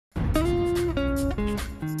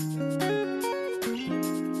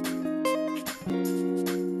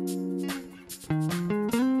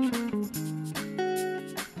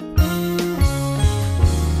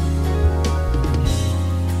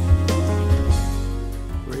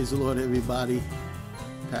Praise the Lord, everybody.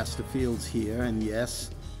 Pastor Fields here, and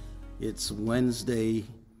yes, it's Wednesday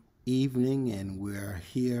evening, and we're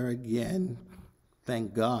here again.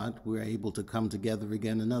 Thank God we're able to come together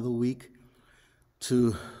again another week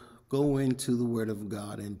to go into the Word of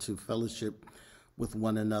God and to fellowship with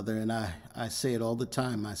one another. And I say it all the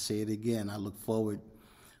time. I say it again. I look forward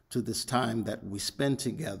to this time that we spend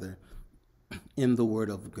together in the Word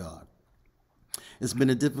of God. It's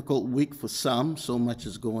been a difficult week for some. So much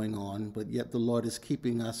is going on, but yet the Lord is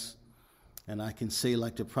keeping us. And I can say,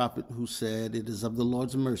 like the prophet who said, it is of the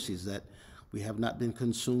Lord's mercies that we have not been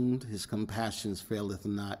consumed. His compassions faileth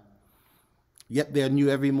not. Yet they are new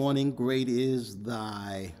every morning. Great is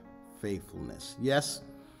thy faithfulness. Yes,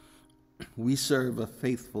 we serve a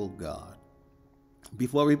faithful God.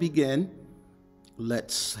 Before we begin,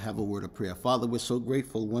 let's have a word of prayer. Father, we're so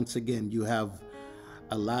grateful once again you have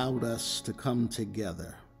allowed us to come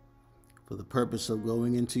together for the purpose of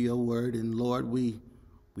going into your word. And Lord, we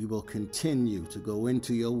will continue to go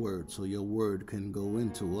into your word so your word can go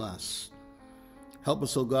into us. Help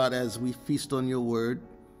us, oh God, as we feast on your word.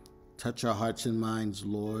 Touch our hearts and minds,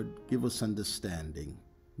 Lord. Give us understanding.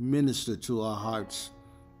 Minister to our hearts.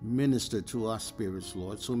 Minister to our spirits,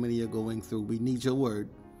 Lord. So many are going through. We need your word.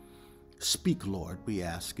 Speak, Lord, we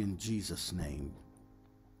ask in Jesus' name.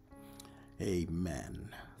 Amen.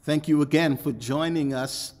 Thank you again for joining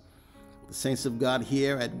us, the saints of God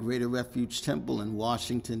here at Refuge Temple in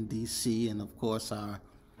Washington, D.C., and of course our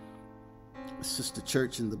sister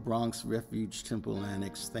church in the Bronx, Refuge Temple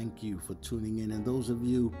Annex. Thank you for tuning in. And those of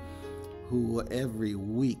you who every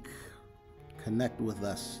week connect with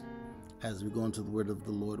us as we go into the word of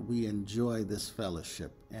the Lord, we enjoy this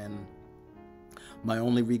fellowship. And my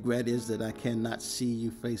only regret is that I cannot see you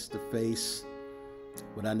face to face,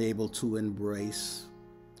 but unable to embrace.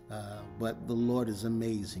 But the Lord is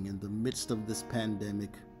amazing. In the midst of this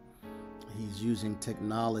pandemic, he's using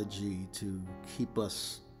technology to keep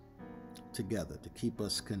us together, to keep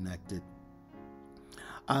us connected.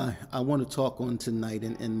 I want to talk on tonight,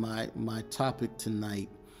 and my topic tonight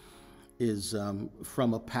is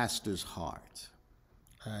from a pastor's heart.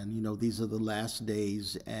 And, you know, these are the last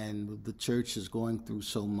days, and the church is going through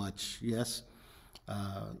so much. Yes,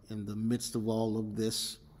 in the midst of all of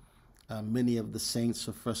this, many of the saints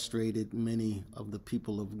are frustrated. Many of the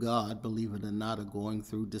people of God, believe it or not, are going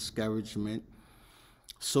through discouragement.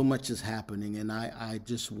 So much is happening, and I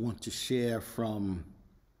just want to share from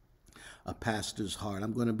a pastor's heart.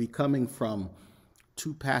 I'm going to be coming from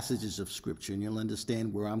two passages of Scripture, and you'll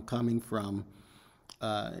understand where I'm coming from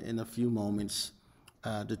in a few moments.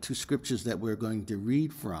 The two scriptures that we're going to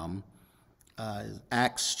read from is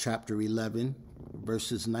Acts chapter 11,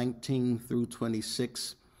 verses 19 through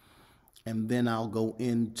 26, and then I'll go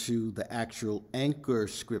into the actual anchor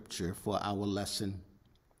scripture for our lesson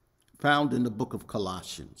found in the book of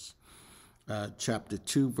Colossians, chapter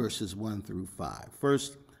 2, verses 1 through 5.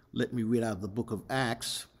 First, let me read out of the book of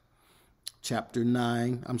Acts, chapter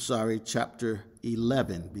 11,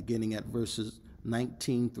 beginning at verses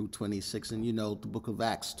 19 through 26. And you know, the book of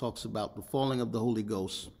Acts talks about the falling of the Holy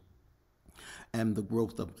Ghost and the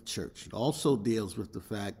growth of the church. It also deals with the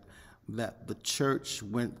fact that the church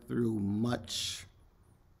went through much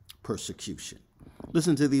persecution.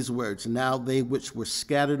 Listen to these words. Now they which were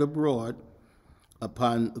scattered abroad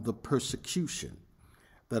upon the persecution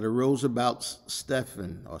that arose about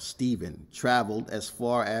Stephen traveled as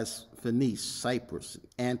far as Phoenice, Cyprus,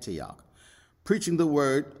 Antioch, preaching the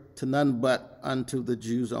word to none but unto the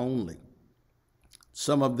Jews only.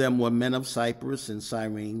 Some of them were men of Cyprus and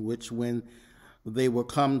Cyrene, which when they were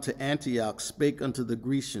come to Antioch spake unto the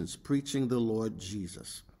Grecians, preaching the Lord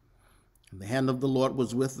Jesus. And the hand of the Lord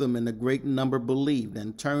was with them, and a great number believed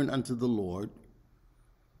and turned unto the Lord.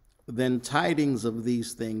 Then tidings of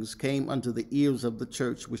these things came unto the ears of the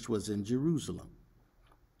church which was in Jerusalem.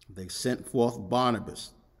 They sent forth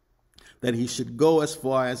Barnabas, that he should go as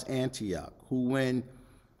far as Antioch, who when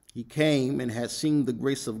he came and had seen the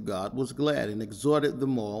grace of God was glad, and exhorted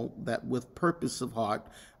them all that with purpose of heart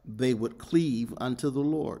they would cleave unto the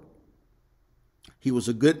Lord. He was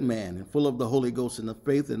a good man and full of the Holy Ghost and of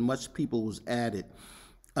faith, and much people was added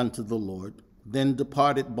unto the Lord. Then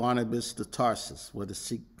departed Barnabas to Tarsus for to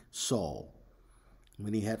seek Saul.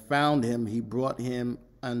 When he had found him, he brought him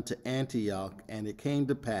unto Antioch, and it came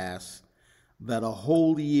to pass that a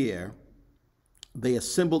whole year they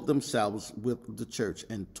assembled themselves with the church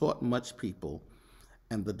and taught much people,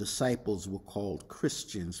 and the disciples were called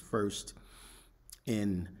Christians first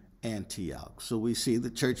in Antioch. So we see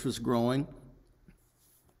the church was growing,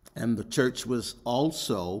 and the church was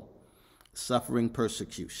also suffering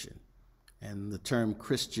persecution. And the term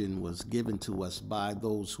Christian was given to us by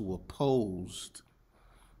those who opposed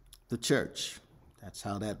the church. That's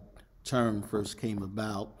how that term first came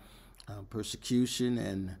about, persecution,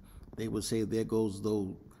 and they would say, there goes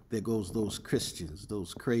those Christians,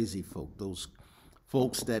 those crazy folk, those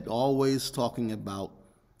folks that always talking about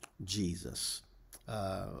Jesus.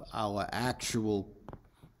 Our actual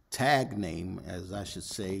tag name, as I should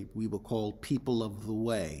say, we were called people of the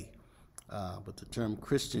way. But the term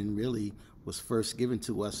Christian really was first given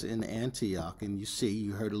to us in Antioch. And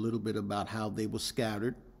you heard a little bit about how they were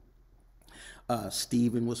scattered.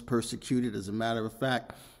 Stephen was persecuted. As a matter of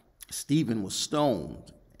fact, Stephen was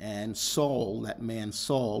stoned. And Saul, that man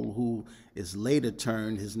Saul, who is later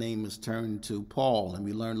his name is turned to Paul. And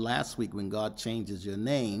we learned last week, when God changes your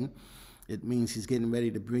name, it means he's getting ready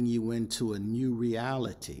to bring you into a new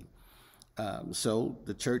reality. So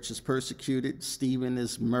the church is persecuted. Stephen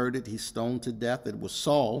is murdered. He's stoned to death. It was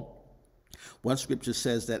Saul, one scripture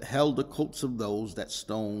says, that held the coats of those that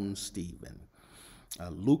stoned Stephen.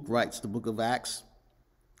 Luke writes the book of Acts,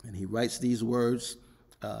 and he writes these words,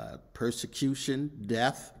 persecution,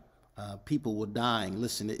 death, people were dying.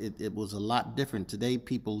 Listen, it was a lot different. Today,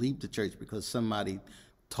 people leave the church because somebody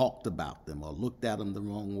talked about them or looked at them the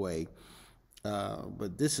wrong way.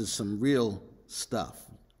 But this is some real stuff.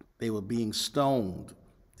 They were being stoned.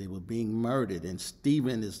 They were being murdered. And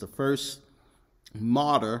Stephen is the first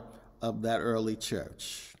martyr of that early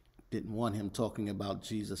church. Didn't want him talking about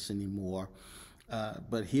Jesus anymore.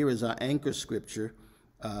 But here is our anchor scripture,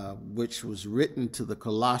 which was written to the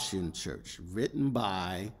Colossian church, written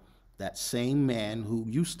by that same man who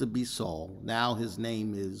used to be Saul. Now his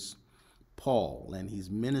name is Paul, and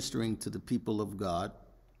he's ministering to the people of God.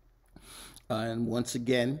 And once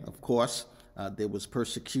again, of course, there was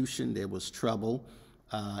persecution, there was trouble,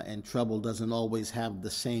 and trouble doesn't always have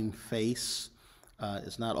the same face.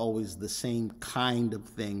 It's not always the same kind of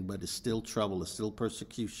thing, but it's still trouble, it's still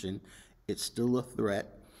persecution, it's still a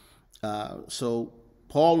threat. So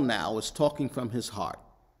Paul now is talking from his heart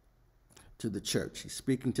to the church. He's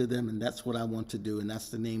speaking to them, and that's what I want to do, and that's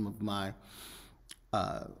the name of my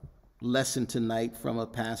lesson tonight, From a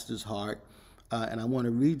Pastor's Heart. And I want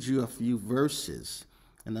to read you a few verses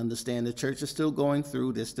and understand the church is still going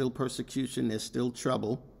through. There's still persecution. There's still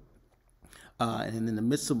trouble. And in the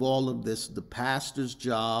midst of all of this, the pastor's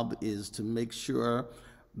job is to make sure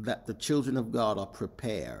that the children of God are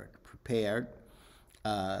prepared,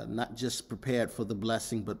 not just prepared for the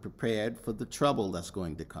blessing, but prepared for the trouble that's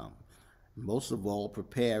going to come. Most of all,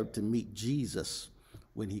 prepared to meet Jesus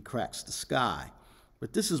when he cracks the sky.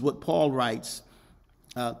 But this is what Paul writes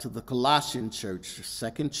to the Colossian church,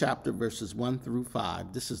 2nd chapter, verses 1 through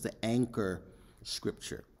 5. This is the anchor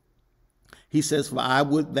scripture. He says, "For I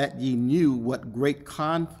would that ye knew what great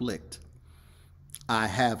conflict I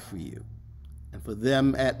have for you, and for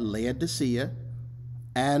them at Laodicea,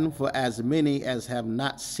 and for as many as have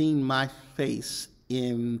not seen my face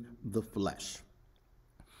in the flesh,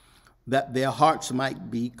 that their hearts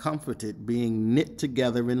might be comforted, being knit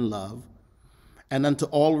together in love, and unto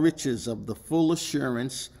all riches of the full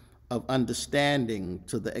assurance of understanding,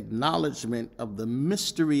 to the acknowledgement of the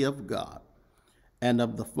mystery of God, and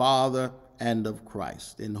of the Father, and of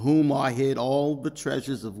Christ, in whom are hid all the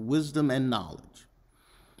treasures of wisdom and knowledge.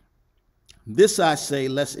 This I say,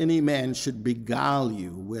 lest any man should beguile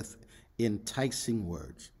you with enticing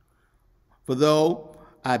words. For though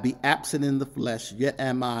I be absent in the flesh, yet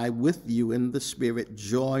am I with you in the spirit,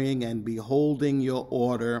 joying and beholding your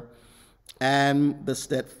order and the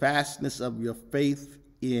steadfastness of your faith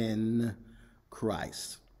in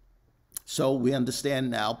Christ." So we understand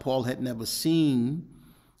now, Paul had never seen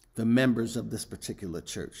the members of this particular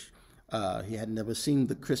church. He had never seen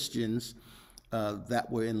the Christians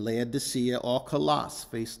that were in Laodicea or Colossus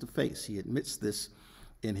face to face. He admits this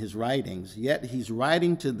in his writings, yet he's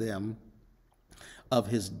writing to them of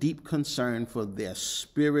his deep concern for their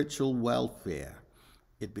spiritual welfare.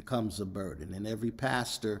 It becomes a burden, and every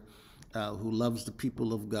pastor who loves the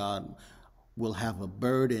people of God will have a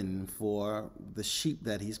burden for the sheep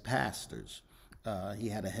that he pastors. He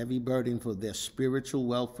had a heavy burden for their spiritual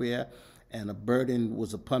welfare, and a burden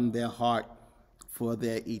was upon their heart for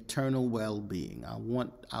their eternal well-being. I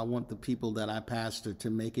want the people that I pastor to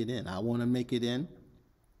make it in. I want to make it in,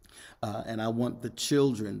 and I want the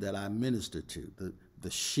children that I minister to,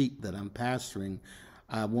 the sheep that I'm pastoring,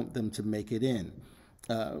 I want them to make it in.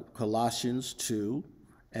 Colossians 2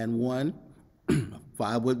 and 1, "For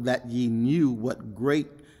I would that ye knew what great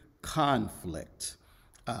conflict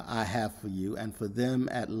I have for you, and for them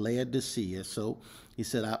at Laodicea." So he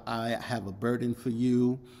said, I have a burden for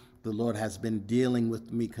you. the Lord has been dealing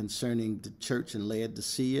with me concerning the church in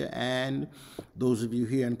Laodicea and those of you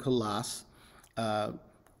here in Colossus.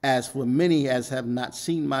 As for many as have not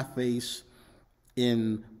seen my face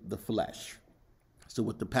in the flesh. So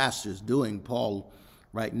what the pastor is doing, Paul,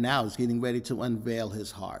 right now is getting ready to unveil his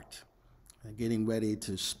heart, and getting ready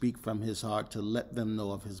to speak from his heart to let them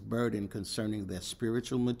know of his burden concerning their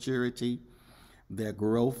spiritual maturity, their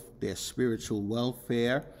growth, their spiritual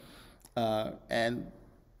welfare. And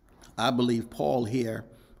I believe Paul here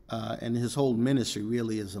and his whole ministry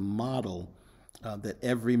really is a model that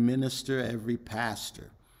every minister, every pastor,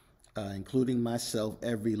 including myself,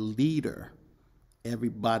 every leader,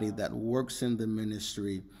 everybody that works in the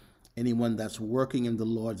ministry, anyone that's working in the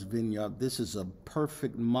Lord's vineyard, this is a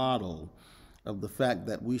perfect model of the fact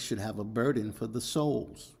that we should have a burden for the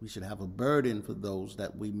souls. We should have a burden for those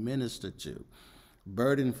that we minister to,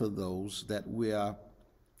 burden for those that we're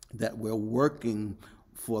working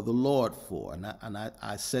for the Lord for. And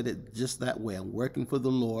I said it just that way. I'm working for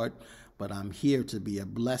the Lord, but I'm here to be a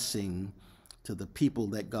blessing to the people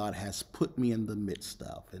that God has put me in the midst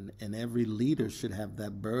of. And every leader should have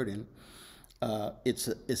that burden.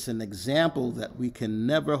 It's an example that we can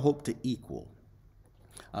never hope to equal.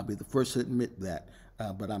 I'll be the first to admit that,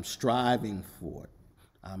 but I'm striving for it.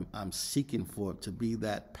 I'm seeking for it, to be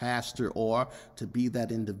that pastor or to be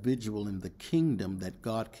that individual in the kingdom that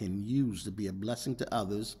God can use to be a blessing to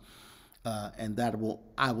others, and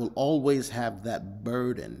I will always have that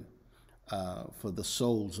burden for the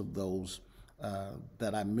souls of those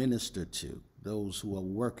that I minister to, those who are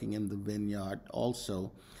working in the vineyard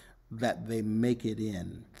also, that they make it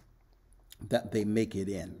in,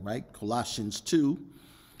 right? Colossians 2,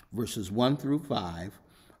 verses 1 through 5,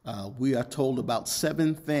 we are told about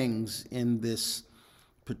 7 things in this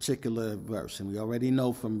particular verse. And we already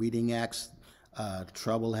know from reading Acts,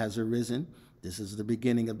 trouble has arisen. This is the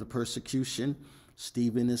beginning of the persecution.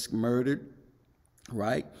 Stephen is murdered,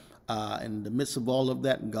 right? In the midst of all of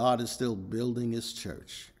that, God is still building his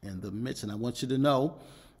church in the midst. And I want you to know,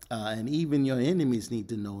 and even your enemies need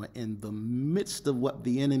to know, in the midst of what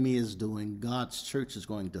the enemy is doing, God's church is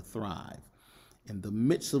going to thrive. In the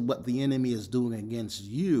midst of what the enemy is doing against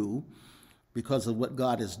you, because of what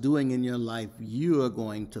God is doing in your life, you are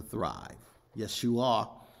going to thrive. Yes, you are.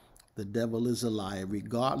 The devil is a liar.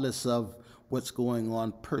 Regardless of what's going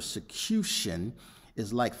on, persecution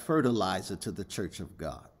is like fertilizer to the church of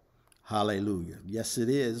God. Hallelujah. Yes, it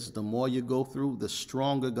is. The more you go through, the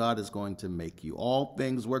stronger God is going to make you. All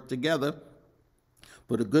things work together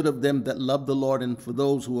for the good of them that love the Lord and for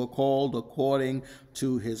those who are called according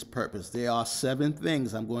to his purpose. There are 7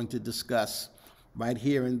 things I'm going to discuss right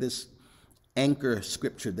here in this anchor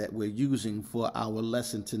scripture that we're using for our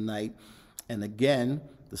lesson tonight. And again,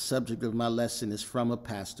 the subject of my lesson is from a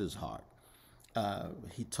pastor's heart.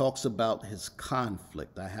 He talks about his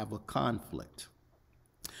conflict. I have a conflict.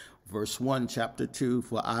 Verse 1, chapter 2,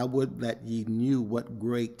 for I would that ye knew what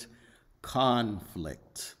great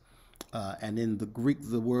conflict. And in the Greek,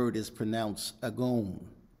 the word is pronounced agon,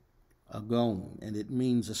 and it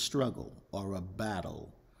means a struggle or a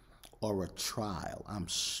battle or a trial. I'm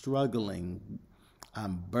struggling,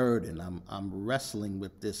 I'm burdened, I'm wrestling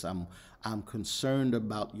with this. I'm concerned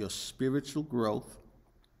about your spiritual growth,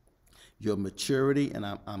 your maturity, and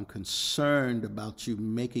I'm concerned about you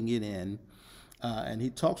making it in. And he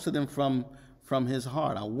talks to them from his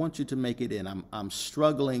heart. I want you to make it in. I'm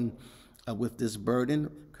struggling with this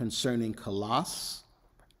burden concerning Colossus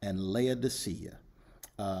and Laodicea.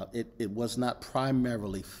 It was not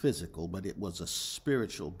primarily physical, but it was a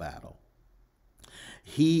spiritual battle.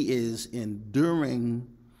 He is enduring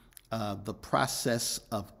the process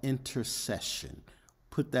of intercession.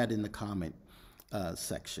 Put that in the comment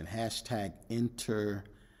section, hashtag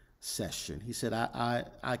intercession. He said,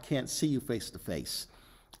 I can't see you face to face.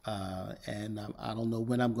 And I don't know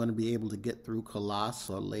when I'm going to be able to get through Colossus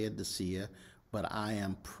or Laodicea, but I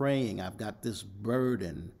am praying. I've got this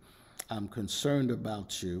burden. I'm concerned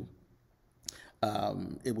about you.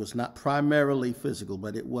 It was not primarily physical,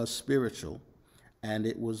 but it was spiritual, and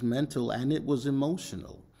it was mental, and it was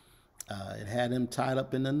emotional. It had him tied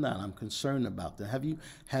up in a knot. I'm concerned about that.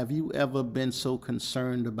 Have you ever been so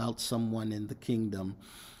concerned about someone in the kingdom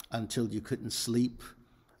until you couldn't sleep?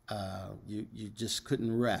 You just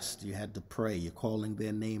couldn't rest. You had to pray. You're calling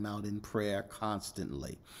their name out in prayer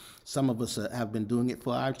constantly. Some of us have been doing it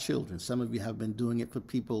for our children. Some of you have been doing it for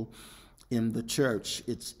people in the church.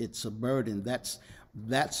 It's a burden. That's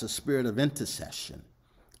a spirit of intercession,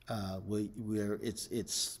 where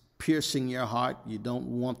it's piercing your heart. You don't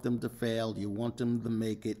want them to fail. You want them to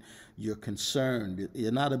make it. You're concerned.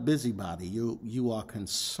 You're not a busybody. You are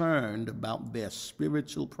concerned about their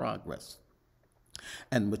spiritual progress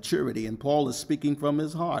and maturity. And Paul is speaking from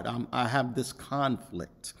his heart. I have this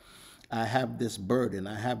conflict. I have this burden.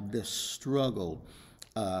 I have this struggle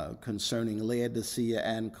concerning Laodicea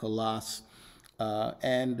and Colossus.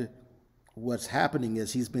 And what's happening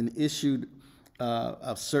is he's been issued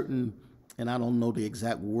a certain, and I don't know the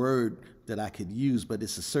exact word that I could use, but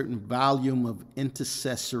it's a certain volume of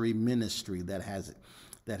intercessory ministry that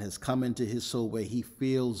has come into his soul, where he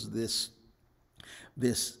feels this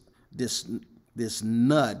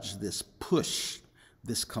nudge, this push,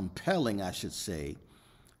 this compelling, I should say,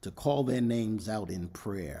 to call their names out in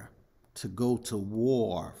prayer, to go to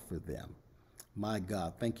war for them. My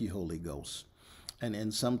God, thank you, Holy Ghost.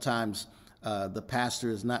 And sometimes the pastor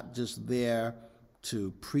is not just there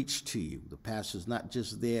to preach to you. The pastor is not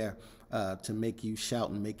just there to make you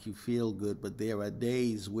shout and make you feel good, but there are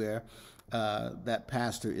days where that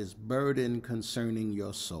pastor is burdened concerning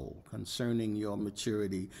your soul, concerning your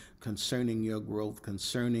maturity, concerning your growth,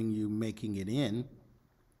 concerning you making it in.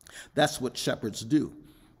 That's what shepherds do.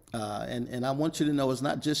 And I want you to know it's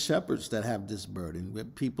not just shepherds that have this burden. We're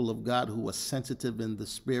people of God who are sensitive in the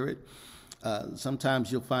spirit.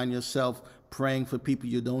 Sometimes you'll find yourself praying for people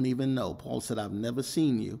you don't even know. Paul said, I've never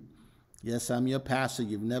seen you. Yes, I'm your pastor.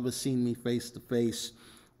 You've never seen me face to face,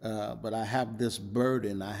 but I have this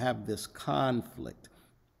burden. I have this conflict.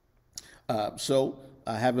 So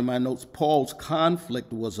I have in my notes, Paul's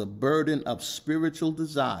conflict was a burden of spiritual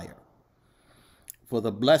desire for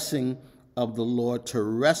the blessing of the Lord to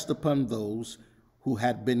rest upon those who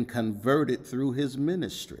had been converted through his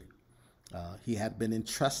ministry. He had been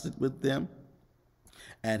entrusted with them,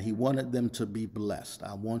 and he wanted them to be blessed.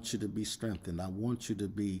 I want you to be strengthened. I want you to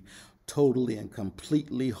be totally and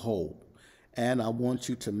completely whole, and I want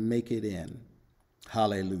you to make it in.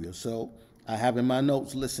 Hallelujah. So I have in my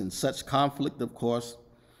notes, listen, such conflict, of course,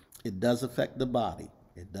 it does affect the body.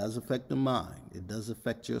 It does affect the mind. It does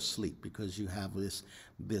affect your sleep, because you have this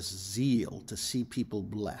zeal to see people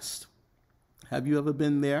blessed. Have you ever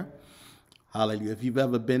been there? Hallelujah. If you've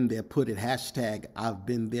ever been there, put it, hashtag, I've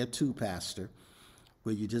been there too, Pastor,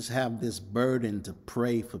 where you just have this burden to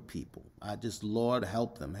pray for people. Lord,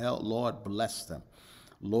 help them. Lord, bless them.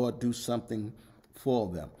 Lord, do something for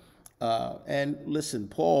them. And listen,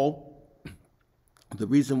 Paul, the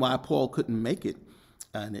reason why Paul couldn't make it,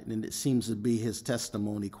 and it seems to be his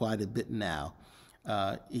testimony quite a bit now,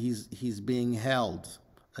 he's being held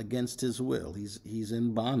against his will. He's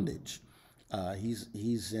in bondage.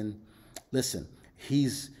 He's in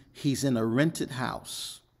a rented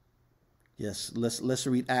house. Yes, let's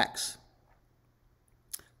read Acts.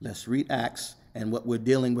 Let's read Acts, and what we're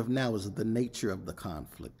dealing with now is the nature of the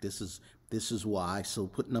conflict. This is why. So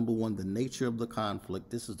put number one, the nature of the conflict.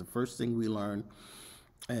 This is the first thing we learn.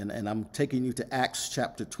 And I'm taking you to Acts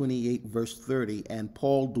chapter 28, verse 30. And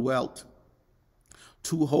Paul dwelt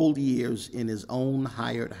 2 whole years in his own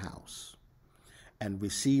hired house, and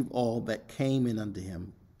received all that came in unto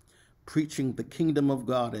him, preaching the kingdom of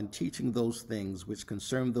God and teaching those things which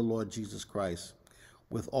concern the Lord Jesus Christ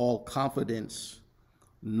with all confidence,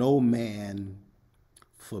 no man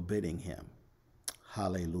forbidding him.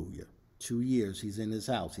 Hallelujah. 2 years he's in his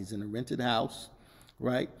house. He's in a rented house,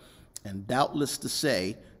 right? And doubtless to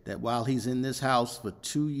say that while he's in this house for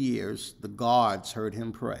 2 years, the guards heard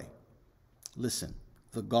him pray. Listen,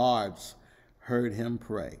 the guards heard him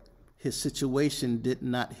pray. His situation did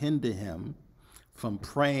not hinder him from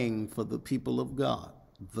praying for the people of God.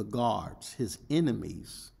 The guards, his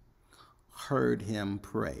enemies, heard him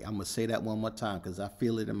pray. I'm going to say that one more time because I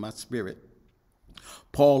feel it in my spirit.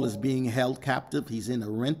 Paul is being held captive. He's in a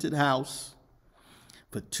rented house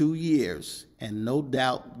for 2 years, and no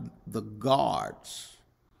doubt the guards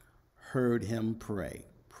heard him pray,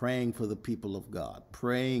 praying for the people of God,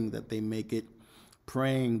 praying that they make it,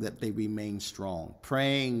 praying that they remain strong,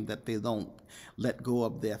 praying that they don't let go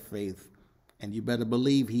of their faith. And you better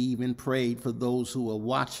believe he even prayed for those who were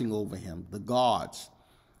watching over him, the guards.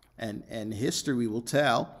 And history will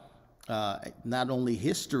tell, not only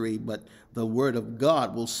history, but the word of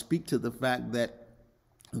God will speak to the fact that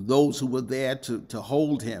those who were there to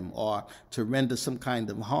hold him or to render some kind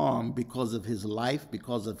of harm because of his life,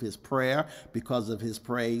 because of his prayer, because of his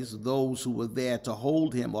praise, those who were there to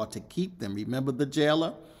hold him or to keep them. Remember the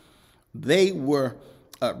jailer? They were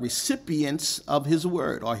recipients of his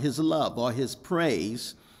word or his love or his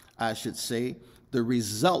praise, I should say. The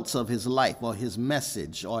results of his life or his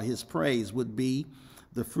message or his praise would be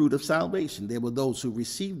the fruit of salvation. There were those who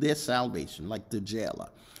received their salvation, like the jailer.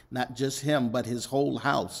 Not just him, but his whole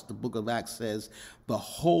house. The book of Acts says the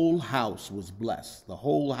whole house was blessed. The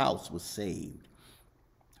whole house was saved.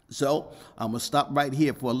 So I'm going to stop right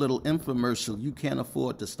here for a little infomercial. You can't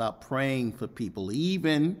afford to stop praying for people.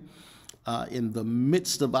 Even in the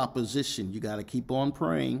midst of opposition, you got to keep on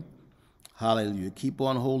praying. Hallelujah. Keep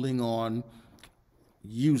on holding on.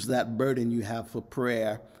 Use that burden you have for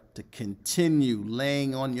prayer to continue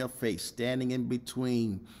laying on your face, standing in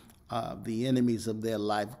between the enemies of their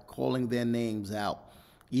life, calling their names out,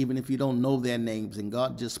 even if you don't know their names, and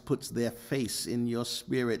God just puts their face in your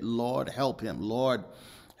spirit. Lord, help him. Lord,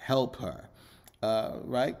 help her.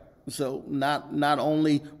 Right? So not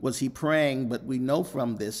only was he praying, but we know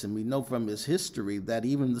from this, and we know from his history, that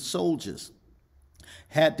even the soldiers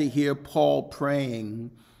had to hear Paul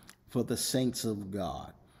praying for the saints of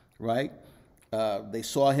God, right? They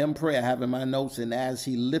saw him pray. I have in my notes, and as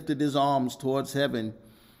he lifted his arms towards heaven,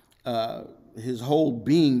 his whole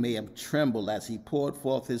being may have trembled as he poured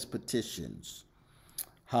forth his petitions.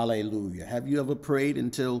 Hallelujah. Have you ever prayed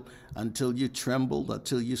until you trembled,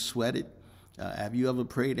 until you sweated? Have you ever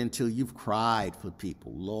prayed until you've cried for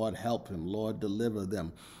people? Lord, help him. Lord, deliver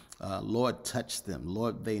them. Lord, touch them.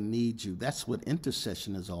 Lord, they need you. That's what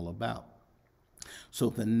intercession is all about. So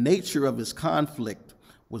the nature of his conflict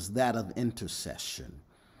was that of intercession.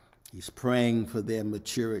 He's praying for their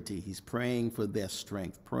maturity. He's praying for their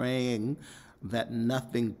strength, praying that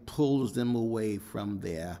nothing pulls them away from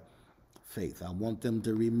their faith. I want them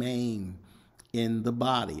to remain in the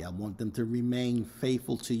body. I want them to remain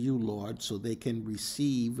faithful to you, Lord, so they can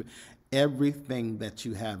receive everything that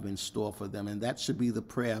you have in store for them. And that should be the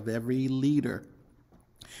prayer of every leader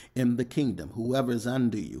in the kingdom, whoever's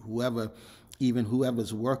under you,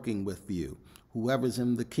 whoever's working with you, whoever's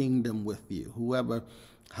in the kingdom with you, whoever,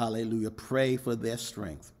 hallelujah, pray for their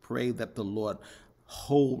strength. Pray that the Lord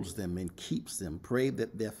holds them and keeps them. Pray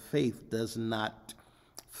that their faith does not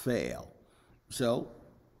fail. So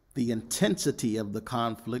the intensity of the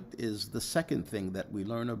conflict is the second thing that we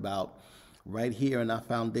learn about right here in our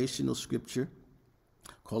foundational scripture,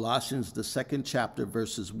 Colossians, the 2nd chapter,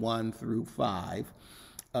 verses 1 through 5.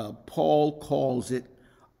 Paul calls it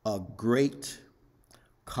a great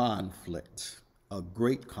conflict. A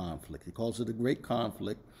great conflict. He calls it a great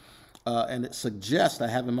conflict. And it suggests, I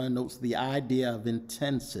have in my notes, the idea of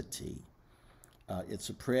intensity. It's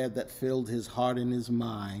a prayer that filled his heart and his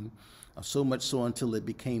mind, so much so until it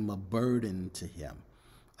became a burden to him.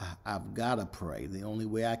 I've got to pray. The only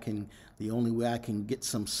way I can get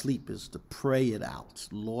some sleep is to pray it out.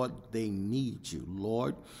 Lord, they need you.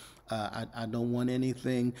 Lord, I don't want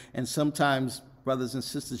anything. And sometimes, brothers and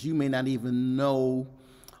sisters, you may not even know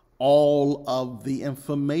all of the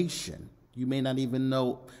information. You may not even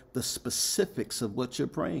know the specifics of what you're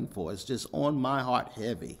praying for. It's just on my heart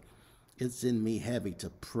heavy. It's in me heavy to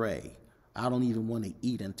pray. I don't even want to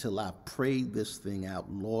eat until I pray this thing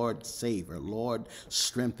out. Lord, save her. Lord,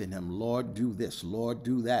 strengthen him. Lord, do this. Lord,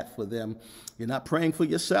 do that for them. You're not praying for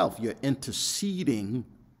yourself. You're interceding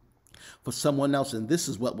for someone else. And this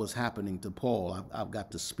is what was happening to Paul. I've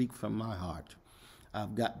got to speak from my heart.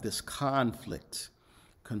 I've got this conflict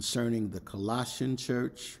concerning the Colossian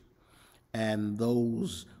church and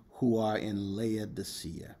those who are in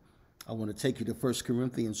Laodicea. I want to take you to 1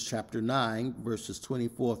 Corinthians chapter 9, verses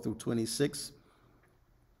 24 through 26,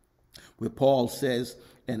 where Paul says,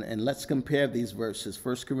 and let's compare these verses,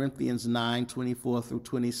 1 Corinthians 9, 24 through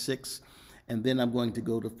 26, and then I'm going to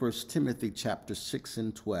go to 1 Timothy chapter 6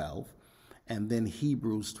 and 12, and then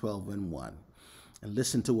Hebrews 12 and 1. And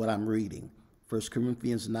listen to what I'm reading. 1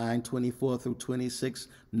 Corinthians 9, 24 through 26,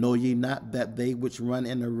 know ye not that they which run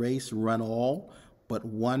in a race run all, but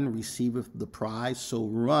one receiveth the prize, so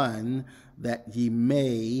run that ye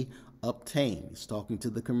may obtain. He's talking to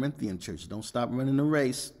the Corinthian church. Don't stop running the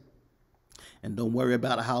race. And don't worry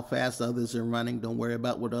about how fast others are running. Don't worry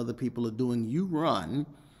about what other people are doing. You run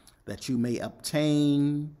that you may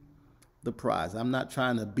obtain the prize. I'm not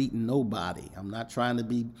trying to beat nobody. I'm not trying to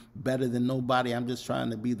be better than nobody. I'm just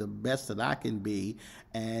trying to be the best that I can be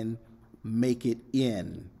and make it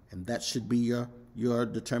in. And that should be your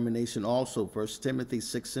determination also. 1 Timothy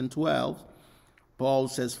 6 and 12, Paul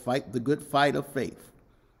says, fight the good fight of faith.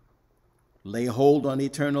 Lay hold on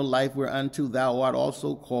eternal life whereunto thou art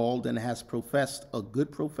also called and hast professed a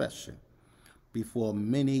good profession before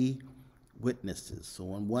many witnesses.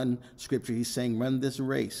 So in one scripture, he's saying, run this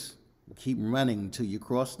race. Keep running till you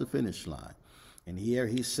cross the finish line. And here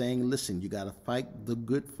he's saying, listen, you got to fight the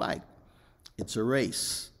good fight. It's a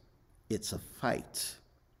race. It's a fight.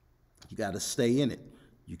 You got to stay in it.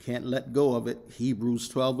 You can't let go of it. Hebrews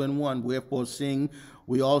 12:1, wherefore seeing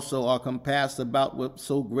we also are compassed about with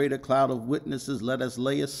so great a cloud of witnesses, let us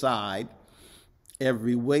lay aside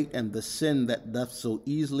every weight and the sin that doth so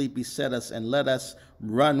easily beset us, and let us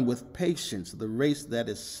run with patience the race that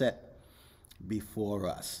is set before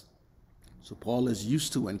us. So Paul is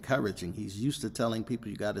used to encouraging. He's used to telling people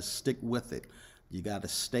you got to stick with it. You got to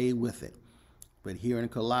stay with it. But here in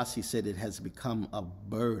Colossae, he said it has become a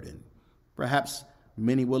burden. Perhaps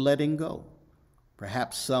many were letting go.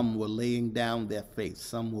 Perhaps some were laying down their faith.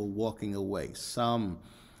 Some were walking away. Some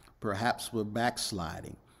perhaps were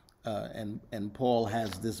backsliding. And Paul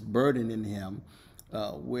has this burden in him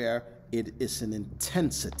where it is an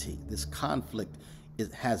intensity. This conflict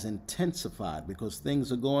has intensified because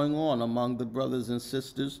things are going on among the brothers and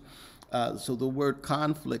sisters. So the word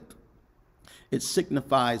conflict, it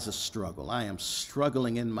signifies a struggle. I am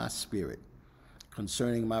struggling in my spirit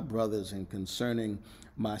concerning my brothers and concerning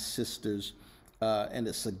my sisters. And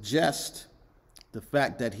it suggests, the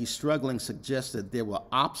fact that he's struggling suggests that there were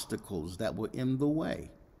obstacles that were in the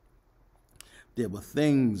way. There were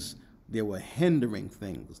things, there were hindering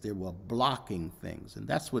things, there were blocking things. And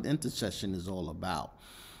that's what intercession is all about.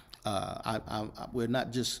 We're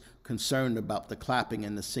not just concerned about the clapping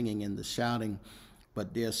and the singing and the shouting,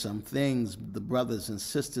 but there's some things the brothers and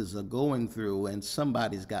sisters are going through, and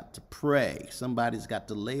somebody's got to pray. Somebody's got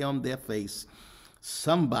to lay on their face.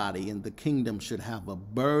 Somebody in the kingdom should have a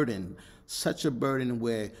burden, such a burden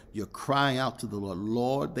where you're crying out to the Lord.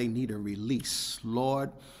 Lord, they need a release.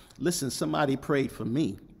 Lord, listen, somebody prayed for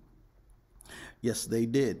me. Yes, they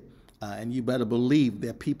did. And you better believe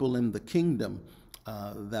there are people in the kingdom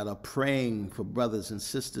that are praying for brothers and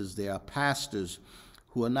sisters. There are pastors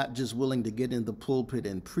who are not just willing to get in the pulpit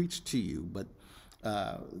and preach to you, but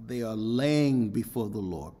they are laying before the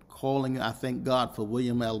Lord, calling. I thank God for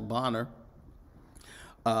William L. Bonner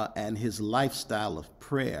and his lifestyle of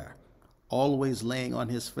prayer, always laying on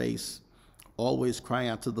his face, always crying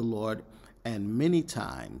out to the Lord. And many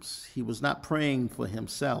times he was not praying for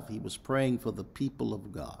himself, he was praying for the people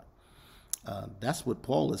of God. That's what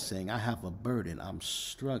Paul is saying. I have a burden. I'm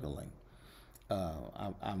struggling.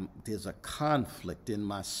 There's a conflict in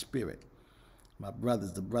my spirit. My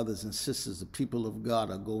brothers, the brothers and sisters, the people of God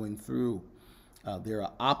are going through. There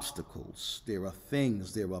are obstacles. There are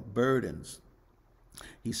things. There are burdens.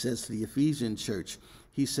 He says to the Ephesian church,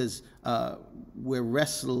 he says, we're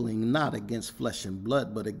wrestling not against flesh and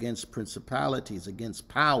blood, but against principalities, against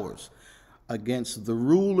powers, against the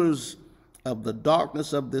rulers of the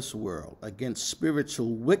darkness of this world, against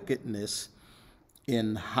spiritual wickedness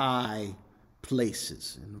in high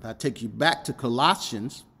places. And if I take you back to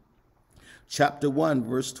Colossians chapter 1,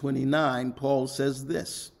 verse 29, Paul says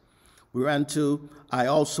this, whereunto I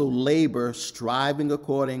also labor, striving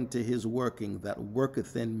according to his working that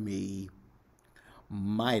worketh in me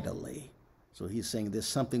mightily. So he's saying there's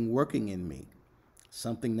something working in me,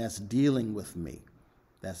 something that's dealing with me,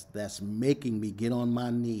 that's making me get on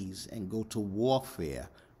my knees and go to warfare,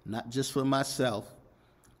 not just for myself,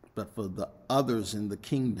 but for the others in the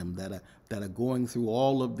kingdom that are going through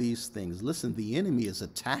all of these things. Listen, the enemy is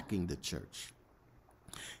attacking the church.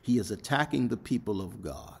 He is attacking the people of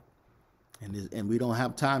God. And we don't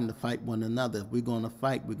have time to fight one another. If we're going to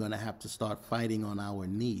fight, we're going to have to start fighting on our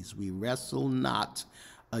knees. We wrestle not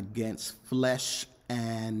against flesh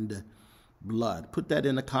and blood. Put that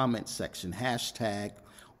in the comment section. Hashtag,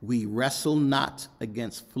 we wrestle not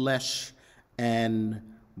against flesh and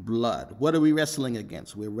blood. What are we wrestling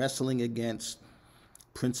against? We're wrestling against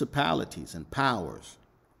principalities and powers,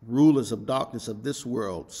 rulers of darkness of this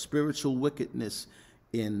world, spiritual wickedness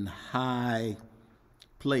in high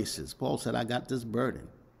places. Paul said, I got this burden.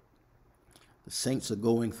 The saints are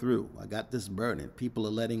going through. I got this burden. People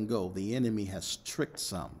are letting go. The enemy has tricked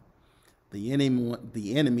some. The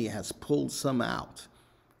enemy has pulled some out.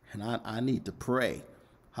 And I need to pray.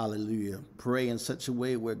 Hallelujah. Pray in such a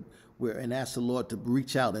way where and ask the Lord to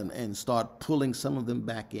reach out and start pulling some of them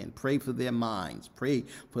back in. Pray for their minds. Pray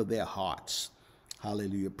for their hearts.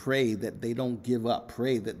 Hallelujah. Pray that they don't give up.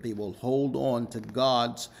 Pray that they will hold on to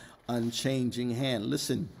God's unchanging hand.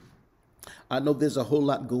 Listen, I know there's a whole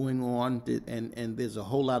lot going on, and there's a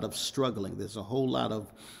whole lot of struggling. There's a whole lot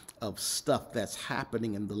of stuff that's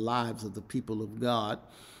happening in the lives of the people of God,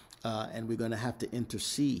 and we're going to have to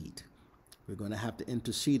intercede. We're going to have to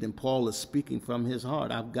intercede, and Paul is speaking from his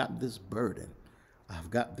heart. I've got this burden. I've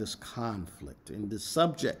got this conflict. And the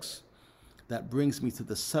subjects, that brings me to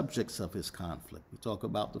the subjects of his conflict. We talk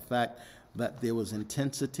about the fact that there was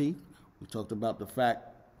intensity. We talked about the fact,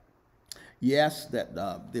 yes, that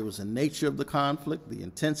there was a nature of the conflict, the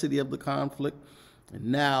intensity of the conflict. And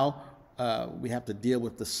now we have to deal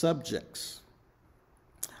with the subjects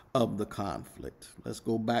of the conflict. Let's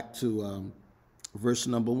go back to verse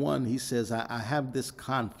number 1. He says, I have this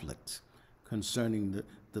conflict concerning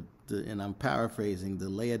and I'm paraphrasing, the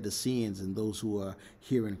Laodiceans and those who are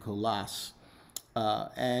here in Colossus.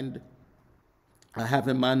 And I have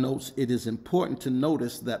in my notes, it is important to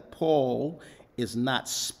notice that Paul is not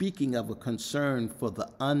speaking of a concern for the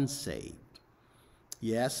unsaved.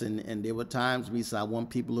 Yes, and there were times we said, I want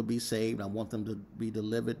people to be saved, I want them to be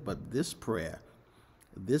delivered, but this prayer,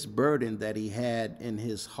 this burden that he had in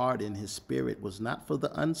his heart, in his spirit, was not for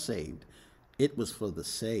the unsaved, it was for the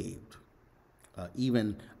saved.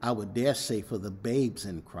 Even, I would dare say, for the babes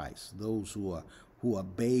in Christ, those who are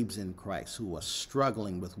babes in Christ, who are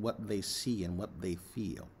struggling with what they see and what they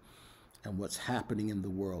feel and what's happening in the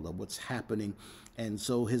world, or what's happening. And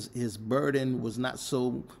so his burden was not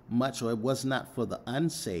so much, or it was not for the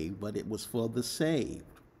unsaved, but it was for the saved.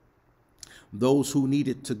 Those who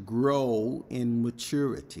needed to grow in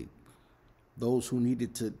maturity, those who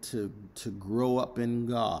needed to grow up in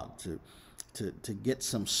God, to get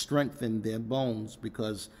some strength in their bones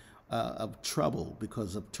because of trouble,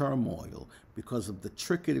 because of turmoil, because of the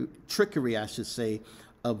trickery, I should say,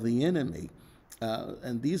 of the enemy.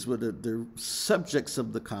 And these were the subjects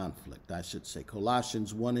of the conflict, I should say.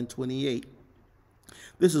 Colossians 1:28.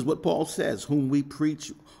 This is what Paul says, whom we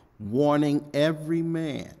preach, warning every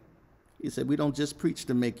man. He said, we don't just preach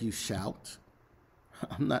to make you shout.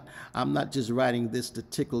 I'm not just writing this to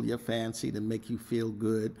tickle your fancy, to make you feel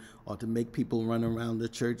good, or to make people run around the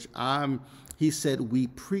church. He said, we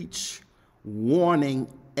preach, warning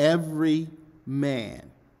every man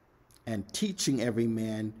and teaching every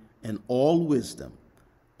man in all wisdom,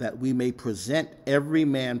 that we may present every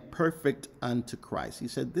man perfect unto Christ. He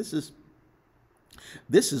said, this is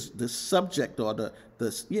the subject, or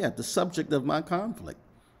the subject of my conflict,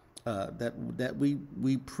 that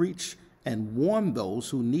we preach and warn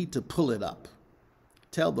those who need to pull it up.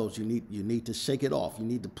 Tell those you need to shake it off. You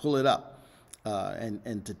need to pull it up,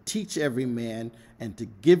 and to teach every man, and to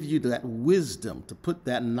give you that wisdom, to put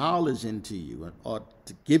that knowledge into you, or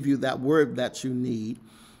to give you that word that you need,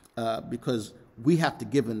 because we have to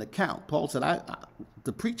give an account. Paul said,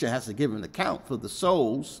 the preacher has to give an account for the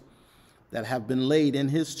souls that have been laid in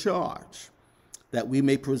his charge, that we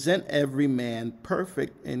may present every man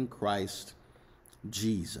perfect in Christ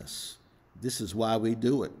Jesus. This is why we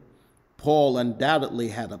do it. Paul undoubtedly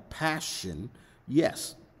had a passion.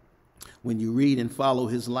 Yes, when you read and follow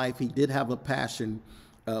his life, he did have a passion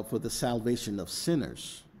for the salvation of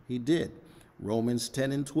sinners. He did. Romans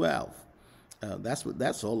 10:12.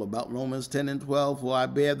 That's all about. Romans 10:12. For I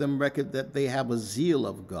bear them record that they have a zeal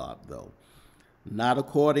of God, though not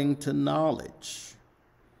according to knowledge.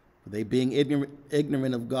 For they, being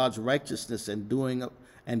ignorant of God's righteousness and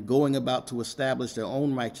going about to establish their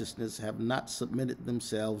own righteousness, have not submitted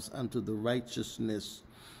themselves unto the righteousness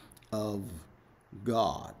of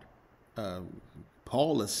God.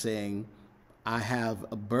 Paul is saying, I have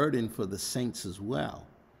a burden for the saints as well,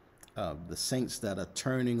 the saints that are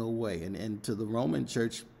turning away. And to the Roman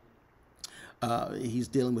church, he's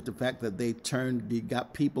dealing with the fact that they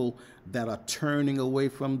got people that are turning away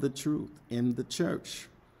from the truth in the church.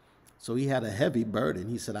 So he had a heavy burden.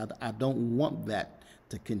 He said, I don't want that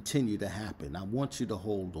to continue to happen. I want you to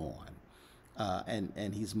hold on.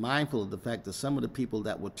 And he's mindful of the fact that some of the people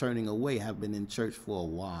that were turning away have been in church for a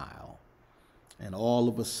while. And all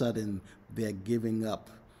of a sudden, they're giving up.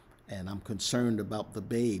 And I'm concerned about the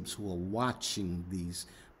babes who are watching these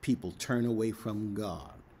people turn away from God,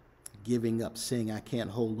 giving up, saying, I can't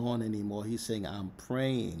hold on anymore. He's saying, I'm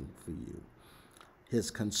praying for you. His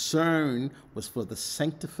concern was for the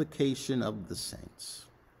sanctification of the saints.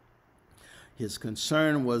 His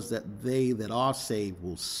concern was that they that are saved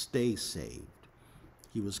will stay saved.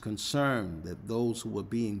 He was concerned that those who were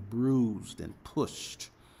being bruised and pushed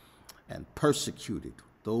and persecuted,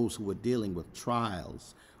 those who were dealing with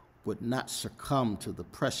trials, would not succumb to the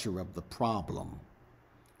pressure of the problem.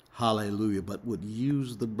 Hallelujah. But would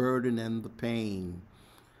use the burden and the pain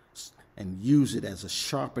and use it as a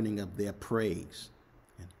sharpening of their praise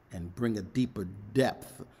and bring a deeper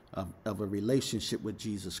depth of a relationship with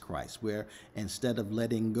Jesus Christ, where instead of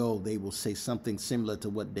letting go, they will say something similar to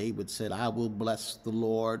what David said, I will bless the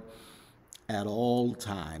Lord at all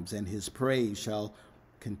times, and his praise shall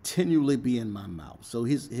continually be in my mouth. So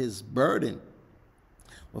his burden,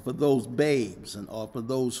 or for those babes, or for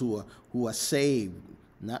those who are saved,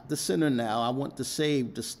 not the sinner now, I want the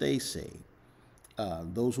saved to stay saved.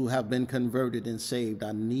 Those who have been converted and saved,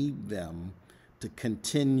 I need them to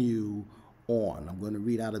continue on. I'm going to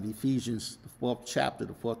read out of Ephesians, the 4th chapter,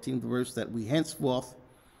 the 14th verse, that we henceforth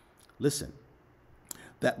Listen,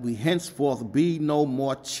 that we henceforth be no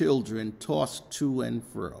more children tossed to and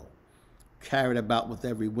fro, carried about with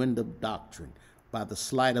every wind of doctrine, by the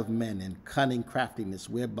sleight of men and cunning craftiness,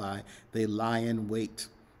 whereby they lie in wait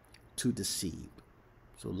to deceive.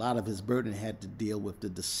 So a lot of his burden had to deal with the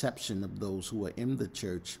deception of those who are in the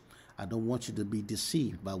church. I don't want you to be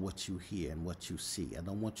deceived by what you hear and what you see. I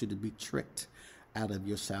don't want you to be tricked out of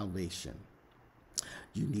your salvation.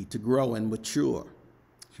 You need to grow and mature.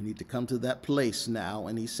 You need to come to that place now.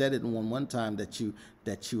 And he said it one time that you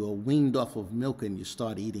are weaned off of milk and you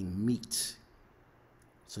start eating meat.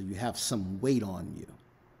 So you have some weight on you.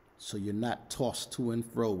 So you're not tossed to and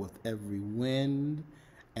fro with every wind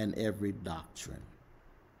and every doctrine.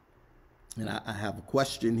 And I have a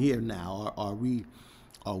question here now. Are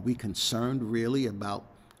we concerned really about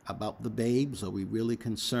the babes? Are we really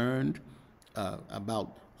concerned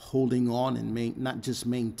about holding on and not just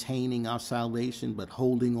maintaining our salvation, but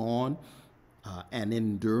holding on and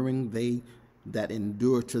enduring? They that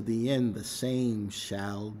endure to the end, the same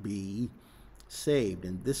shall be saved.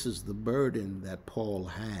 And this is the burden that Paul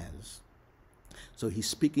has. So he's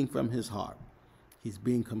speaking from his heart. He's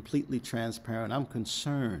being completely transparent. I'm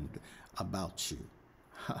concerned about you.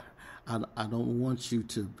 I don't want you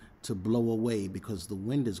to blow away, because the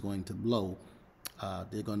wind is going to blow.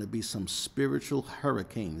 There are going to be some spiritual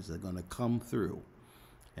hurricanes that are going to come through.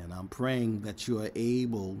 And I'm praying that you are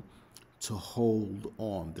able to hold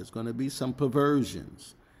on. There's going to be some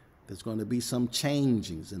perversions. There's going to be some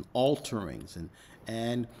changings and alterings.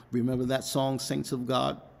 And remember that song, Saints of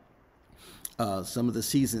God? Some of the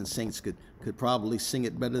seasoned saints could probably sing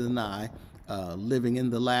it better than I. Living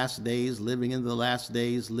in the last days, living in the last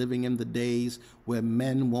days, living in the days where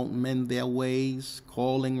men won't mend their ways,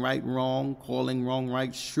 calling right wrong, calling wrong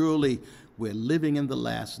right. Surely we're living in the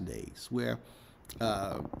last days where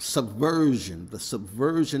subversion, the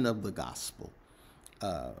subversion of the gospel,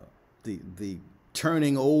 the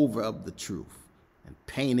turning over of the truth and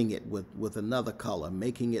painting it with another color,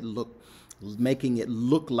 making it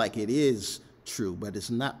look like it is true, but it's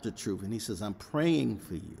not the truth. And he says, I'm praying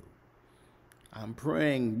for you. I'm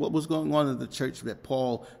praying. What was going on in the church that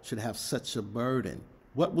Paul should have such a burden?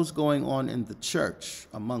 What was going on in the church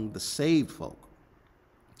among the saved folk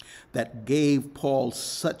that gave Paul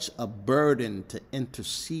such a burden to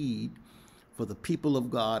intercede for the people of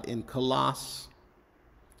God in Colossus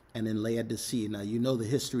and in Laodicea? Now, you know the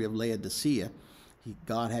history of Laodicea.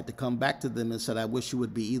 God had to come back to them and said, I wish you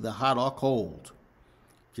would be either hot or cold.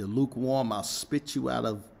 If you're lukewarm, I'll spit you out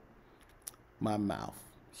of my mouth.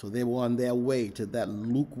 So they were on their way to that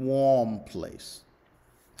lukewarm place,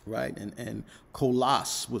 right? And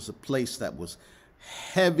Colossus was a place that was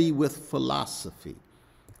heavy with philosophy,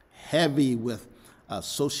 heavy with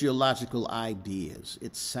sociological ideas.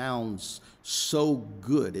 It sounds so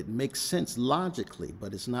good. It makes sense logically,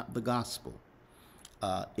 but it's not the gospel.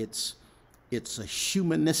 It's a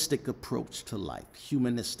humanistic approach to life,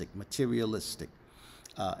 humanistic, materialistic.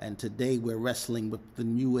 And today we're wrestling with the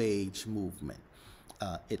New Age movement.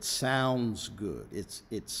 It sounds good.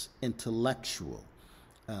 It's intellectual,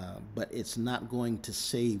 but it's not going to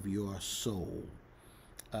save your soul.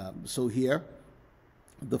 So here,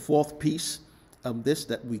 the fourth piece of this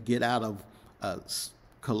that we get out of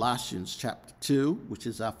Colossians chapter 2, which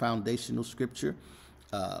is our foundational scripture,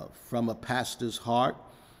 from a pastor's heart,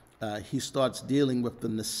 he starts dealing with the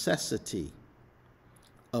necessity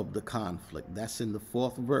of the conflict. That's in the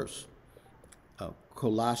fourth verse.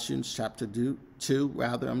 Colossians chapter 2,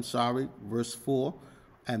 verse 4.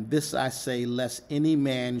 And this I say, lest any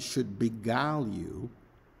man should beguile you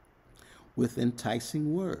with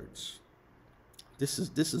enticing words. This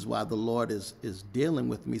is why the Lord is dealing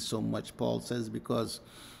with me so much, Paul says, because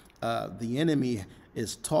the enemy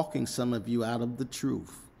is talking some of you out of the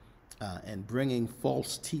truth and bringing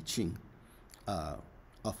false teaching,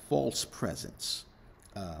 a false presence,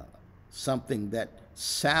 something that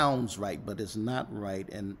sounds right but is not right,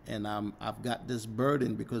 and I've got this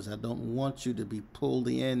burden because I don't want you to be pulled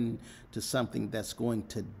in to something that's going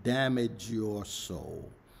to damage your soul.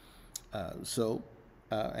 So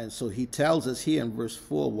he tells us here in verse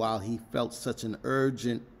 4, while he felt such an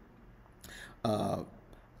urgent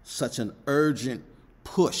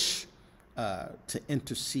push to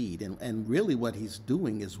intercede, and really what he's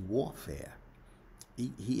doing is warfare.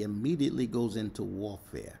 He immediately goes into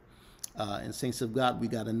warfare. And saints of God, we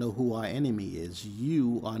got to know who our enemy is.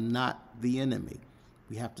 You are not the enemy.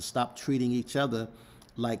 We have to stop treating each other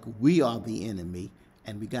like we are the enemy,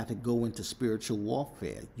 and we got to go into spiritual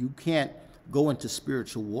warfare. You can't go into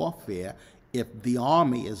spiritual warfare if the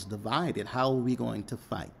army is divided. How are we going to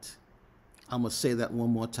fight? I'm going to say that one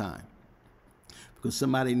more time. because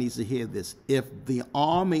somebody needs to hear this. If the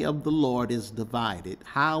army of the Lord is divided,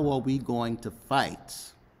 how are we going to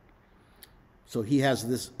fight? So he has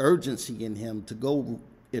this urgency in him to go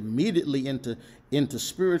immediately into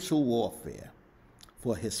spiritual warfare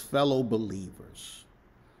for his fellow believers.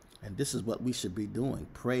 And this is what we should be doing,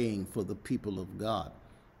 praying for the people of God.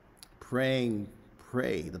 Pray.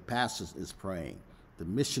 The pastors is praying. The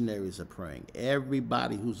missionaries are praying.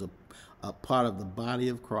 Everybody who's a part of the body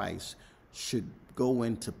of Christ should go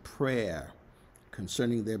into prayer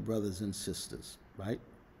concerning their brothers and sisters, right?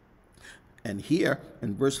 And here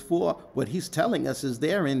in verse 4, what he's telling us is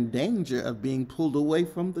they're in danger of being pulled away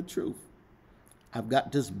from the truth. I've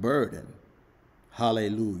got this burden.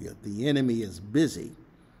 Hallelujah. The enemy is busy,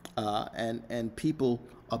 and people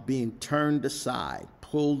are being turned aside,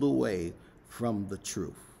 pulled away from the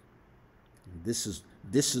truth. This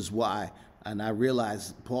is why, and I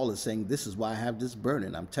realize Paul is saying, this is why I have this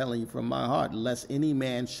burden. I'm telling you from my heart, lest any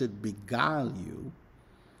man should beguile you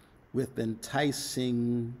with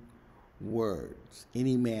enticing words.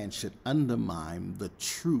 Any man should undermine the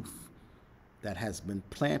truth that has been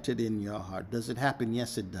planted in your heart. Does it happen?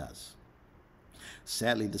 Yes, it does.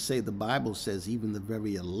 Sadly to say, the Bible says even the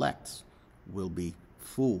very elect will be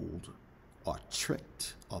fooled or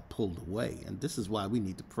tricked or pulled away. And this is why we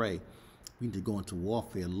need to pray. We need to go into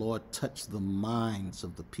warfare. Lord, touch the minds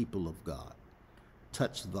of the people of God.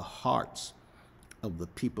 Touch the hearts of the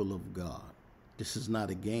people of God. This is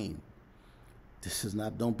not a game. This is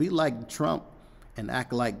not, don't be like Trump and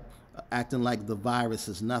acting like the virus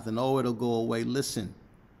is nothing. Oh, it'll go away. Listen,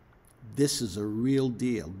 this is a real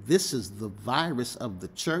deal. This is the virus of the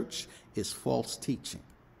church, is false teaching.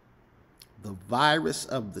 The virus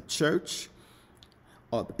of the church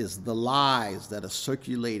is the lies that are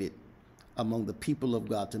circulated among the people of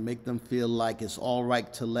God to make them feel like it's all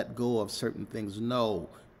right to let go of certain things. No,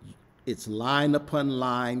 it's line upon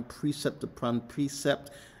line, precept upon precept.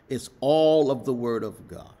 It's all of the word of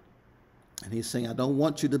God. And he's saying, I don't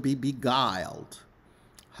want you to be beguiled,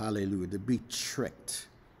 hallelujah, to be tricked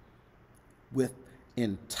with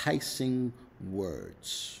enticing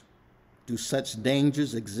words. Do such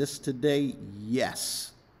dangers exist today?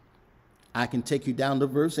 Yes. I can take you down to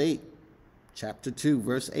verse 8, chapter 2,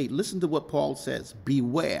 verse 8. Listen to what Paul says.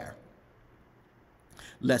 Beware,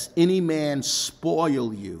 lest any man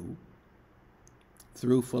spoil you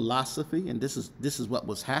through philosophy. And this is what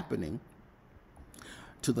was happening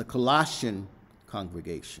to the Colossian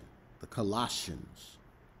congregation. The Colossians,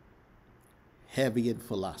 heavy in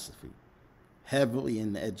philosophy, heavily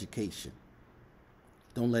in education.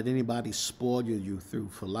 Don't let anybody spoil you through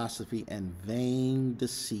philosophy and vain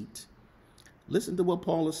deceit. Listen to what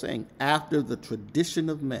Paul is saying. After the tradition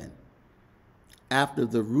of men, after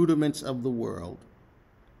the rudiments of the world,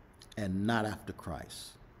 and not after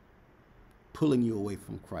Christ. Pulling you away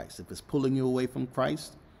from Christ. If it's pulling you away from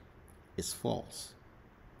Christ, it's false.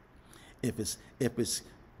 If it's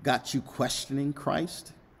got you questioning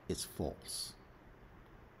Christ, it's false.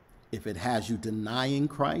 If it has you denying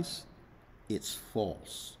Christ, it's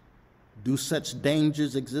false. Do such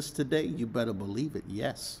dangers exist today? You better believe it.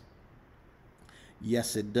 Yes.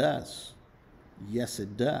 Yes, it does. Yes,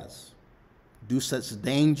 it does. Do such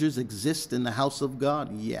dangers exist in the house of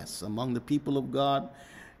God? Yes. Among the people of God?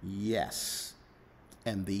 Yes.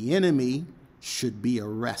 And the enemy should be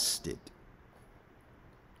arrested.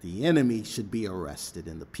 The enemy should be arrested,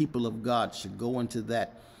 and the people of God should go into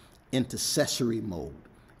that intercessory mode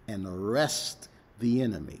and arrest the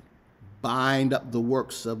enemy, bind up the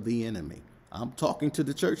works of the enemy. I'm talking to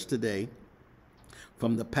the church today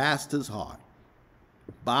from the pastor's heart.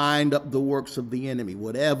 Bind up the works of the enemy.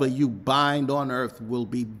 Whatever you bind on earth will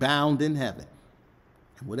be bound in heaven.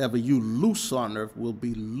 And whatever you loose on earth will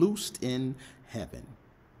be loosed in heaven.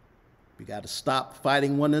 We got to stop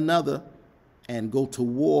fighting one another and go to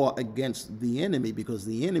war against the enemy, because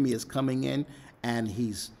the enemy is coming in and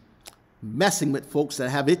he's messing with folks that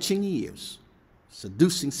have itching ears.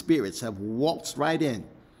 Seducing spirits have waltzed right in,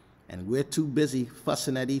 and we're too busy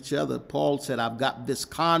fussing at each other. Paul said, I've got this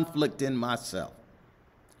conflict in myself,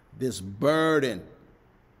 this burden.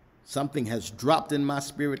 Something has dropped in my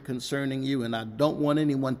spirit concerning you, and I don't want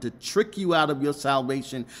anyone to trick you out of your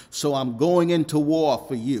salvation, so I'm going into war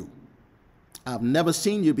for you. I've never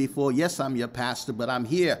seen you before. Yes, I'm your pastor, but I'm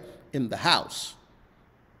here in the house.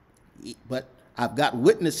 But I've got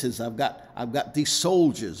witnesses. I've got these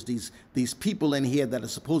soldiers, these people in here that are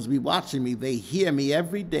supposed to be watching me. They hear me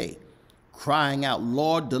every day crying out,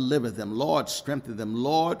 Lord, deliver them. Lord, strengthen them.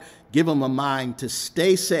 Lord, give them a mind to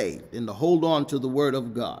stay saved and to hold on to the word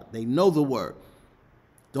of God. They know the word.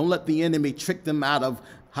 Don't let the enemy trick them out of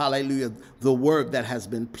hallelujah, the word that has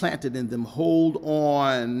been planted in them. Hold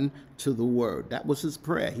on to the word. That was his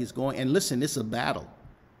prayer. He's going, and listen, it's a battle.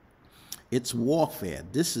 It's warfare.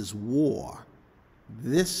 This is war.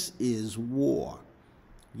 This is war.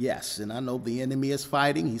 Yes, and I know the enemy is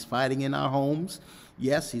fighting. He's fighting in our homes.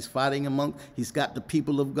 Yes, he's fighting he's got the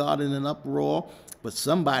people of God in an uproar, but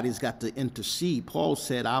somebody's got to intercede. Paul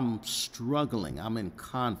said, I'm struggling. I'm in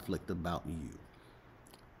conflict about you.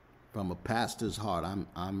 From a pastor's heart,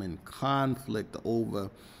 I'm in conflict over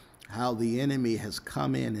how the enemy has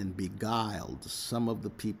come in and beguiled some of the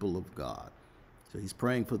people of God. So he's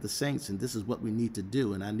praying for the saints, and this is what we need to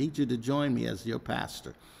do. And I need you to join me as your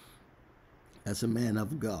pastor, as a man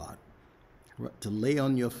of God, to lay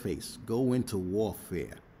on your face, go into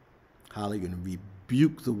warfare. Hallelujah, and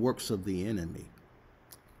rebuke the works of the enemy.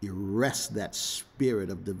 Arrest that spirit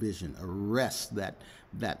of division. Arrest that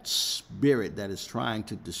spirit that is trying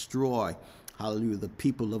to destroy, hallelujah, the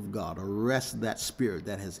people of God. Arrest that spirit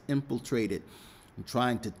that has infiltrated and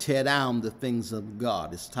trying to tear down the things of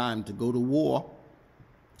God. It's time to go to war.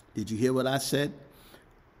 Did you hear what I said?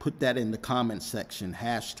 Put that in the comment section.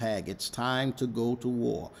 Hashtag, it's time to go to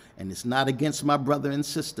war. And it's not against my brother and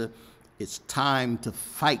sister. It's time to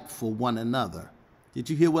fight for one another. Did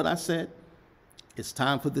you hear what I said? It's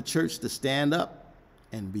time for the church to stand up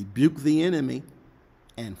and rebuke the enemy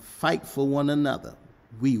and fight for one another.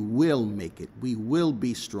 We will make it. We will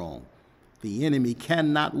be strong. The enemy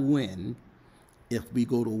cannot win if we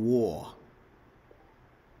go to war.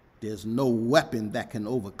 There's no weapon that can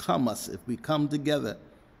overcome us if we come together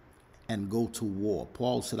and go to war.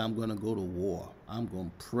 Paul said, I'm going to go to war. I'm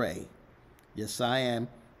going to pray. Yes, I am.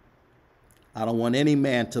 I don't want any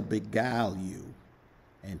man to beguile you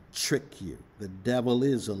and trick you. The devil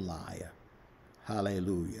is a liar.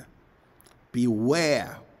 Hallelujah.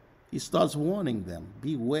 Beware. He starts warning them.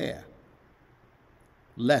 Beware,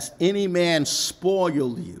 lest any man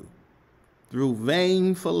spoil you through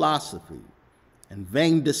vain philosophy and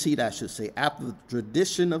vain deceit, I should say, after the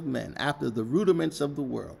tradition of men, after the rudiments of the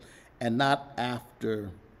world, and not after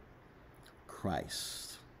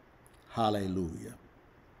Christ. Hallelujah.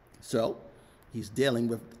 So he's dealing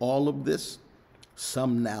with all of this.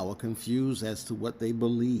 Some now are confused as to what they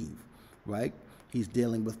believe, right? He's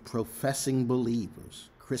dealing with professing believers,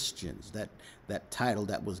 Christians, that title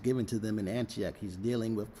that was given to them in Antioch. He's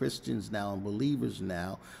dealing with Christians now and believers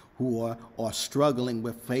now who are struggling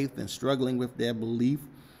with faith and struggling with their belief,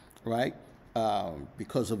 right?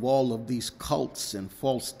 Because of all of these cults and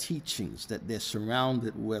false teachings that they're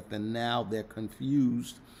surrounded with, and now they're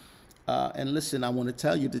confused. And listen, I want to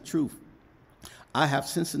tell you the truth. I have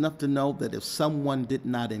sense enough to know that if someone did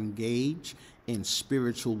not engage in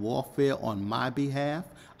spiritual warfare on my behalf,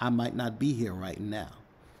 I might not be here right now.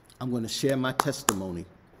 I'm going to share my testimony.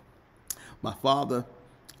 My father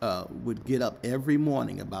would get up every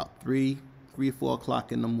morning about 3 or 4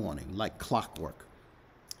 o'clock in the morning, like clockwork.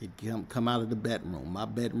 He'd come out of the bedroom. My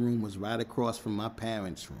bedroom was right across from my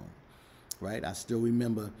parents' room, right? I still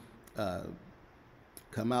remember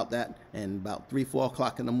come out that, and about 3 or 4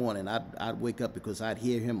 o'clock in the morning, I'd wake up because I'd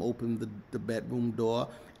hear him open the bedroom door,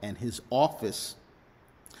 and his office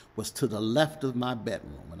was to the left of my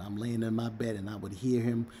bedroom. And I'm laying in my bed, and I would hear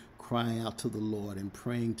him crying out to the Lord and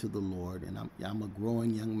praying to the Lord. And I'm a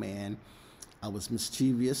growing young man. I was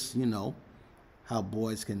mischievous, you know, how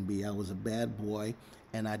boys can be. I was a bad boy,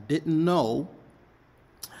 and I didn't know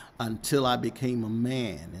until I became a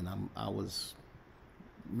man, and I was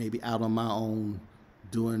maybe out on my own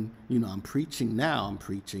doing, you know, I'm preaching now. I'm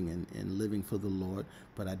preaching and living for the Lord,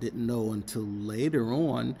 but I didn't know until later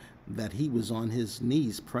on that he was on his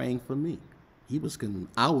knees praying for me.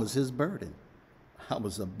 I was his burden. I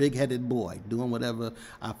was a big-headed boy doing whatever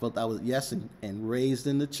I felt I was, yes, and raised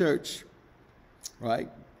in the church, right?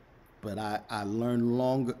 But I learned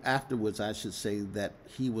longer afterwards, I should say, that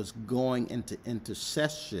he was going into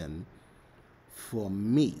intercession for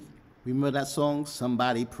me. Remember that song?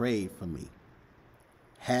 Somebody prayed for me.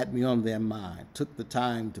 Had me on their mind, took the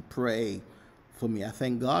time to pray for me. I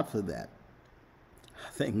thank God for that.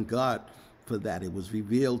 I thank God for that. It was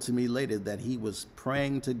revealed to me later that he was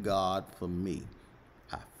praying to God for me.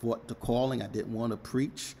 I fought the calling. I didn't want to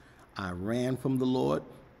preach. I ran from the Lord.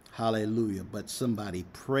 Hallelujah. But somebody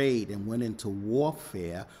prayed and went into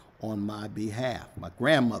warfare on my behalf. My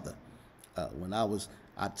grandmother, when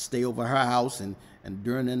I'd stay over her house, and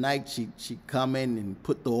during the night she'd come in and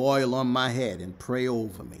put the oil on my head and pray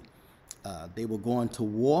over me. They were going to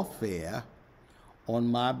warfare on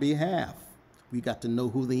my behalf. We got to know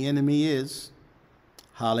who the enemy is.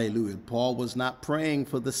 Hallelujah. Paul was not praying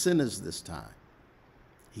for the sinners this time.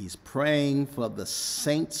 He's praying for the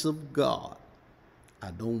saints of God.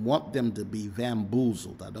 I don't want them to be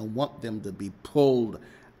bamboozled. I don't want them to be pulled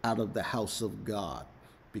out of the house of God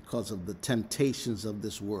because of the temptations of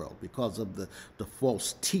this world, because of the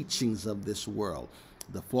false teachings of this world,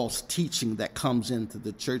 the false teaching that comes into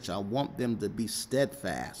the church. I want them to be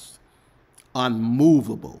steadfast,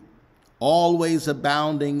 unmovable, always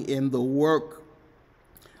abounding in the work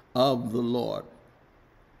of the Lord.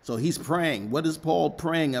 So he's praying. What is Paul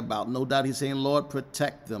praying about? No doubt he's saying, Lord,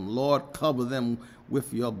 protect them. Lord, cover them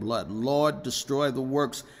with your blood. Lord, destroy the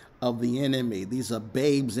works of the enemy. These are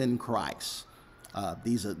babes in Christ.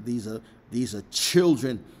 These are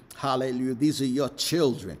children. Hallelujah. These are your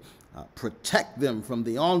children. Protect them from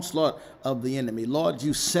the onslaught of the enemy. Lord,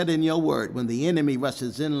 you said in your word, when the enemy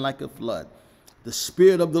rushes in like a flood, the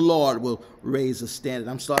Spirit of the Lord will raise a standard.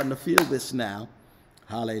 I'm starting to feel this now.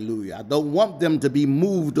 Hallelujah. I don't want them to be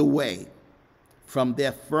moved away from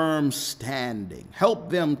their firm standing. Help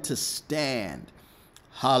them to stand.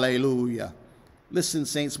 Hallelujah. Listen,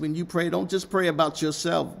 saints, when you pray, don't just pray about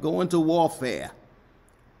yourself. Go into warfare.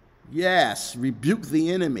 Yes, rebuke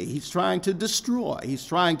the enemy. He's trying to destroy. He's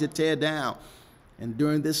trying to tear down. And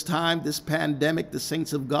during this time, this pandemic, the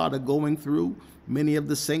saints of God are going through. Many of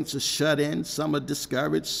the saints are shut in. Some are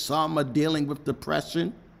discouraged. Some are dealing with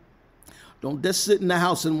depression. Don't just sit in the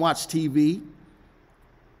house and watch TV.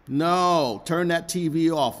 No, turn that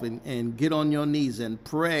TV off and get on your knees and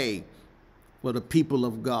pray for the people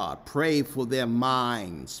of God. Pray for their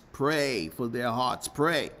minds. Pray for their hearts.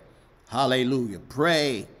 Pray. Hallelujah.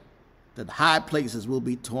 Pray that high places will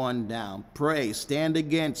be torn down. Pray. Stand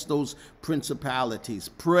against those principalities.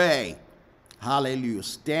 Pray. Hallelujah.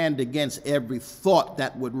 Stand against every thought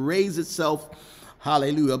that would raise itself,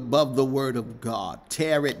 hallelujah, above the word of God.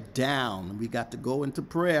 Tear it down. We got to go into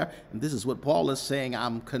prayer. And this is what Paul is saying.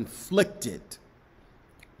 I'm conflicted.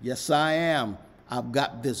 Yes, I am. I've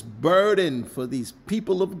got this burden for these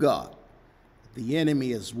people of God. The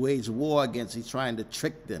enemy has waged war against. He's trying to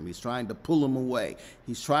trick them. He's trying to pull them away.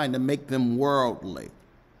 He's trying to make them worldly,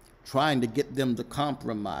 trying to get them to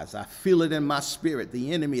compromise. I feel it in my spirit.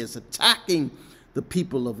 The enemy is attacking the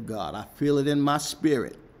people of God. I feel it in my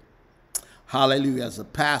spirit. Hallelujah. As a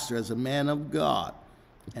pastor, as a man of God,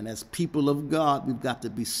 and as people of God, we've got to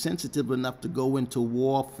be sensitive enough to go into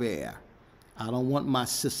warfare. I don't want my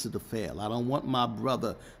sister to fail. I don't want my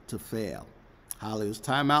brother to fail. Hallelujah. It's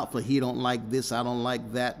time out for he don't like this, I don't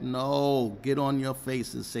like that. No, get on your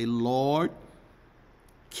face and say, Lord,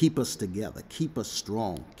 keep us together. Keep us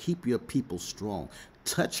strong. Keep your people strong.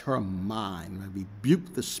 Touch her mind.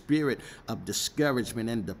 Rebuke the spirit of discouragement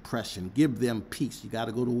and depression. Give them peace. You got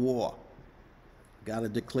to go to war. Got to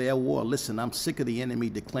declare war. Listen, I'm sick of the enemy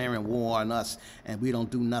declaring war on us, and we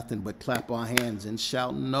don't do nothing but clap our hands and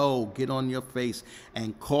shout, no. Get on your face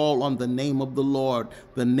and call on the name of the Lord.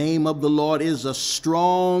 The name of the Lord is a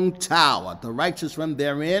strong tower. The righteous run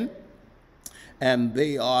therein, and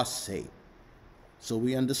they are safe. So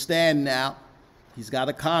we understand now. He's got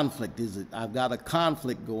a conflict. I've got a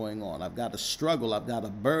conflict going on. I've got a struggle. I've got a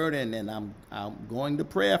burden, and I'm going to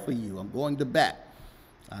prayer for you. I'm going to bat.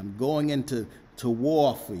 I'm going into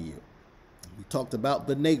war for you. We talked about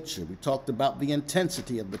the nature. We talked about the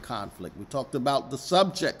intensity of the conflict. We talked about the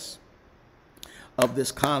subjects of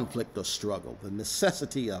this conflict or struggle, the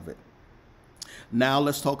necessity of it. Now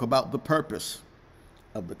let's talk about the purpose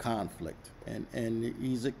of the conflict. And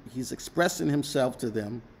he's expressing himself to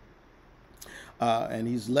them, and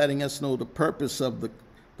he's letting us know the purpose of the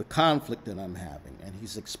conflict that I'm having. And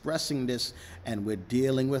he's expressing this, and we're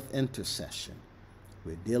dealing with intercession.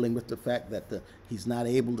 We're dealing with the fact that he's not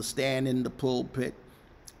able to stand in the pulpit,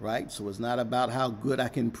 right? So it's not about how good I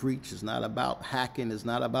can preach. It's not about hacking. It's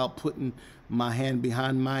not about putting my hand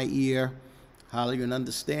behind my ear. Hallelujah. And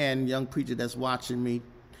understand, young preacher that's watching me,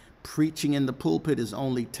 preaching in the pulpit is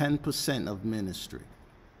only 10% of ministry.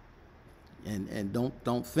 And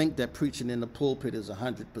don't think that preaching in the pulpit is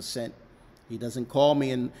 100%. He doesn't call me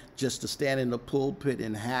in just to stand in the pulpit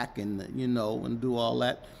and hack and, and do all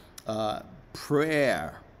that.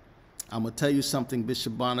 Prayer. I'm going to tell you something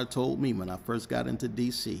Bishop Bonner told me when I first got into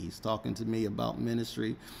D.C. He's talking to me about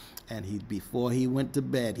ministry, and before he went to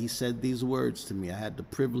bed, he said these words to me. I had the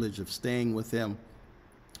privilege of staying with him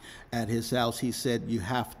at his house. He said, you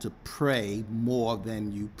have to pray more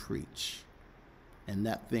than you preach. And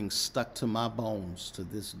that thing stuck to my bones to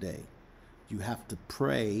this day. You have to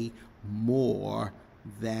pray more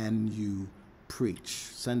than you preach.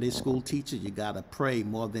 Sunday school teacher, you got to pray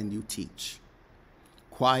more than you teach.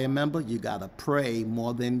 Choir member, you got to pray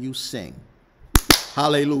more than you sing.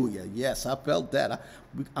 Hallelujah. Yes, I felt that.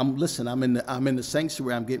 I'm in the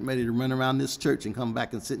sanctuary. I'm getting ready to run around this church and come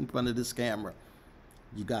back and sit in front of this camera.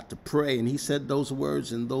 You got to pray. And he said those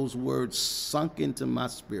words, and those words sunk into my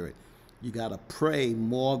spirit. You got to pray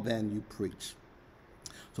more than you preach.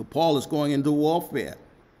 So Paul is going into warfare.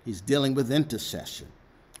 He's dealing with intercession,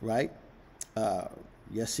 right?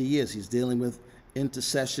 Yes, he is. He's dealing with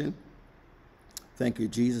intercession. Thank you,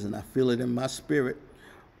 Jesus, and I feel it in my spirit.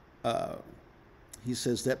 He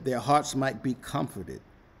says that their hearts might be comforted,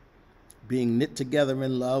 being knit together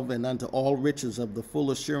in love, and unto all riches of the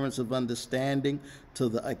full assurance of understanding, to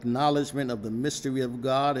the acknowledgement of the mystery of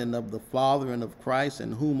God and of the Father and of Christ,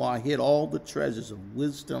 in whom are hid all the treasures of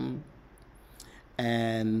wisdom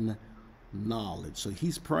and knowledge. So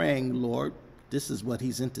he's praying, Lord, this is what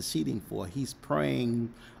he's interceding for. He's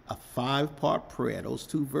praying a 5-part prayer. Those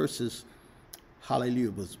 2 verses,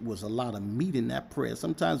 hallelujah, was a lot of meat in that prayer.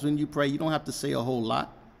 Sometimes when you pray, you don't have to say a whole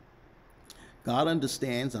lot. God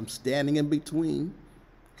understands. I'm standing in between.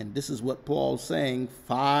 And this is what Paul's saying,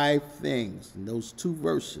 5 things in those 2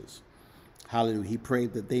 verses. Hallelujah. He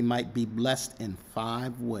prayed that they might be blessed in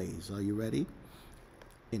 5 ways. Are you ready?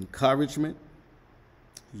 Encouragement,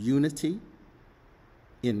 unity,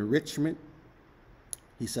 enrichment.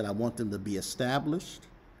 He said, I want them to be established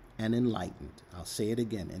and enlightened. I'll say it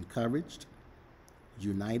again. Encouraged,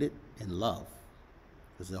 united, and love.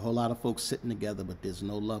 There's a whole lot of folks sitting together, but there's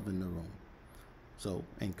no love in the room. So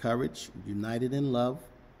encouraged, united in love,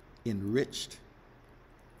 enriched,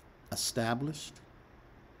 established,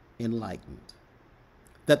 enlightened.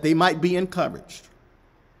 That they might be encouraged.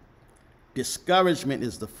 Discouragement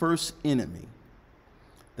is the first enemy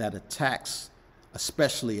that attacks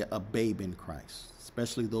especially a babe in Christ,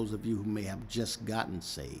 especially those of you who may have just gotten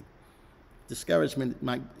saved. Discouragement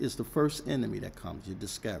is the first enemy that comes. You're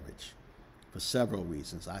discouraged for several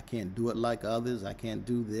reasons. I can't do it like others. I can't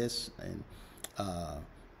do this. And,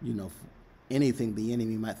 you know, anything the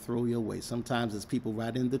enemy might throw your way. Sometimes there's people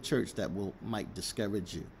right in the church that might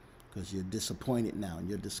discourage you because you're disappointed now and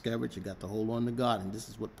you're discouraged. You got to hold on to God. And this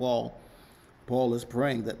is what Paul is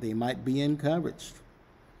praying, that they might be encouraged.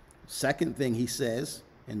 Second thing he says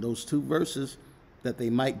in those 2 verses, that they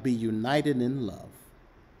might be united in love.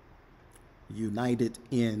 United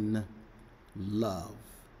in love.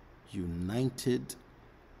 United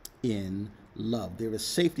in love. There is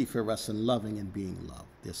safety for us in loving and being loved.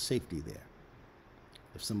 There's safety there.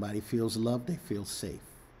 If somebody feels loved, they feel safe.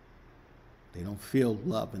 They don't feel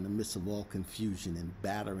love in the midst of all confusion and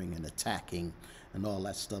battering and attacking and all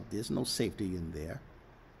that stuff. There's no safety in there.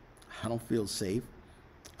 I don't feel safe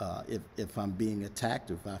if I'm being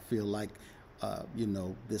attacked, if I feel like, you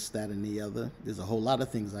know, this, that, and the other. There's a whole lot of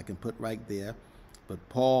things I can put right there. But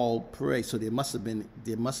Paul prayed, so there must have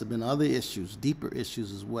been other issues, deeper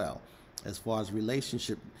issues as well, as far as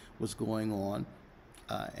relationship was going on,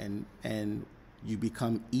 and you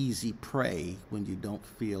become easy prey when you don't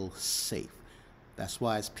feel safe. That's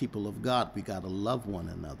why as people of God, we got to love one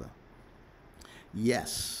another.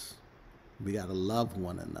 Yes, we got to love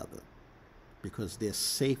one another because there's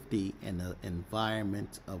safety in an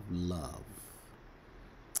environment of love.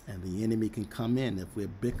 And the enemy can come in if we're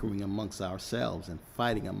bickering amongst ourselves and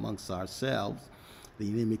fighting amongst ourselves. The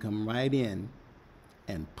enemy come right in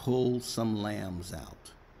and pull some lambs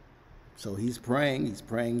out. So he's praying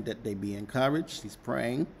that they be encouraged. He's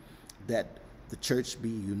praying that the church be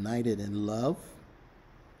united in love.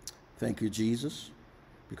 Thank you, Jesus,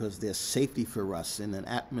 because there's safety for us in an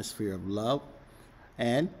atmosphere of love.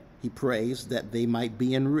 And he prays that they might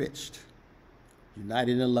be enriched,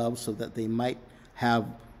 united in love, so that they might have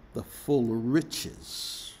the full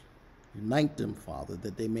riches. Unite them, Father,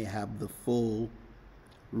 that they may have the full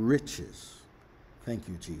riches. Thank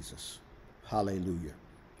you, Jesus. Hallelujah.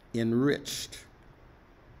 Enriched.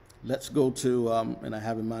 Let's go to, and I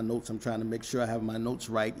have in my notes, I'm trying to make sure I have my notes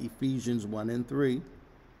right, Ephesians 1 and 3.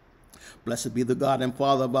 Blessed be the God and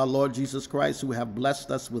Father of our Lord Jesus Christ, who have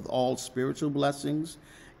blessed us with all spiritual blessings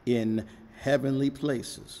in heavenly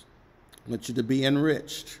places. I want you to be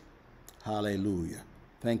enriched. Hallelujah.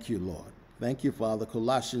 Thank you, Lord. Thank you, Father.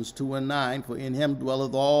 Colossians 2 and 9, for in him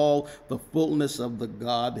dwelleth all the fullness of the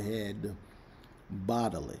Godhead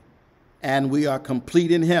bodily. And we are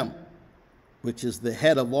complete in him, which is the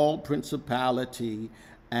head of all principality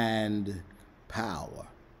and power.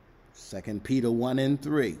 2 Peter 1 and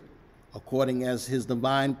 3. According as his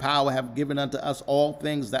divine power have given unto us all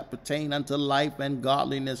things that pertain unto life and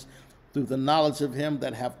godliness, through the knowledge of him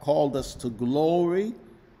that have called us to glory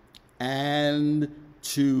and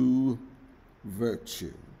to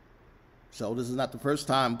virtue. So this is not the first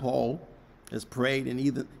time Paul has prayed, and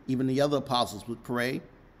even the other apostles would pray,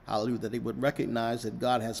 hallelujah, that they would recognize that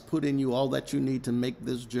God has put in you all that you need to make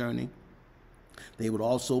this journey. They would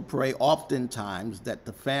also pray oftentimes that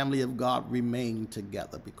the family of God remain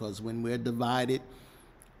together, because when we're divided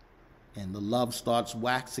and the love starts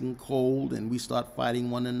waxing cold and we start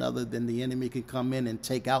fighting one another, then the enemy can come in and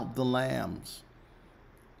take out the lambs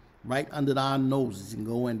right under our noses and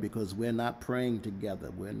go in, because we're not praying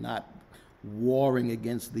together. We're not warring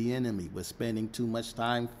against the enemy. We're spending too much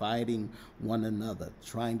time fighting one another,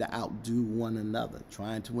 trying to outdo one another,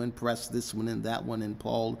 trying to impress this one and that one. And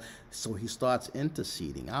Paul, so he starts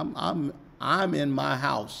interceding. I'm in my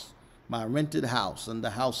house, my rented house, under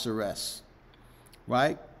house arrest,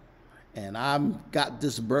 right? And I've got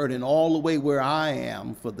this burden all the way where I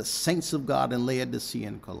am for the saints of God in Laodicea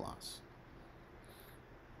and Colossus,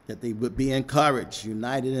 that they would be encouraged,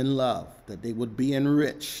 united in love, that they would be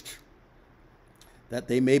enriched, that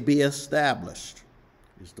they may be established,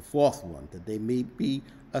 is the fourth one, that they may be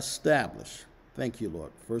established. Thank you,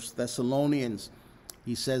 Lord. 1 Thessalonians,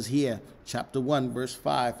 he says here, chapter 1, verse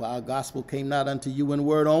 5, for our gospel came not unto you in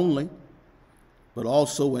word only, but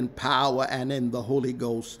also in power and in the Holy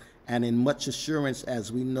Ghost, and in much assurance,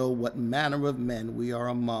 as we know what manner of men we are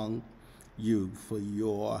among you for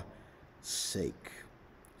your sake.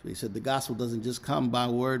 So he said the gospel doesn't just come by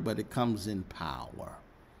word, but it comes in power.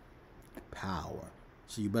 Power.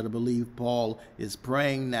 So you better believe Paul is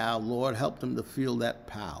praying now, Lord, help them to feel that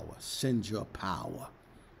power. Send your power.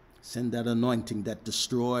 Send that anointing that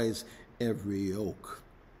destroys every yoke.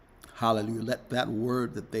 Hallelujah. Let that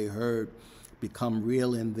word that they heard become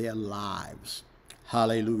real in their lives.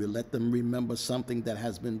 Hallelujah. Let them remember something that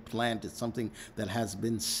has been planted, something that has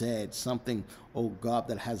been said, something, oh God,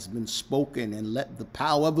 that has been spoken, and let the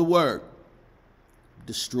power of the word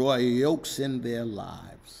destroy yokes in their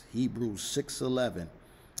lives. Hebrews 6:11.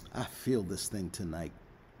 I feel this thing tonight.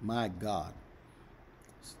 My God.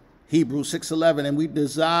 Hebrews 6:11, and we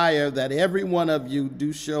desire that every one of you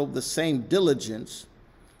do show the same diligence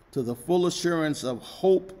to the full assurance of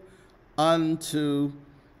hope unto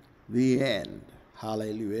the end.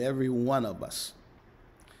 Hallelujah. Every one of us.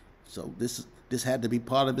 So this had to be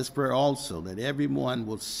part of this prayer also, that everyone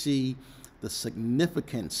will see the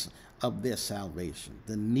significance of their salvation,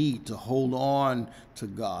 the need to hold on to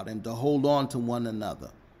God and to hold on to one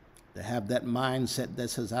another, to have that mindset that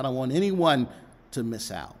says, I don't want anyone to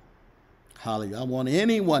miss out. Hallelujah. I want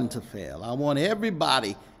anyone to fail. I want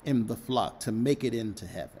everybody in the flock to make it into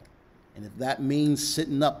heaven. And if that means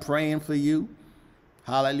sitting up praying for you,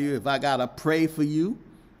 hallelujah, if I got to pray for you,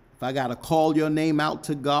 if I got to call your name out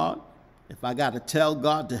to God, if I got to tell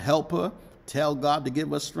God to help her, tell God to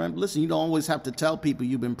give us strength. Listen, you don't always have to tell people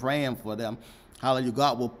you've been praying for them. Hallelujah.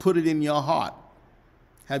 God will put it in your heart.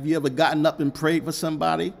 Have you ever gotten up and prayed for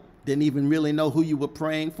somebody, didn't even really know who you were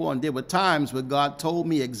praying for? And there were times where God told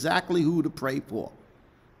me exactly who to pray for.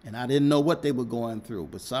 And I didn't know what they were going through.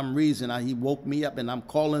 But for some reason, he woke me up and I'm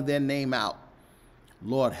calling their name out.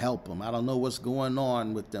 Lord, help them. I don't know what's going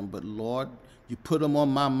on with them, but Lord, you put them on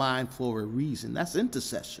my mind for a reason. That's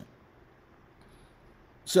intercession.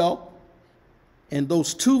 So, in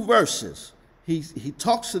those two verses, he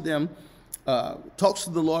talks to them, talks to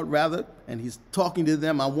the Lord rather, and he's talking to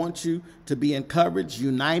them. I want you to be encouraged,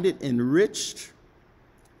 united, enriched,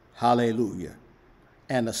 hallelujah,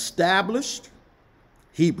 and established.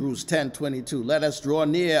 Hebrews 10:22. Let us draw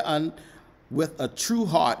near with a true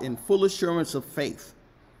heart in full assurance of faith,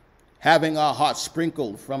 having our hearts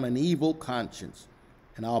sprinkled from an evil conscience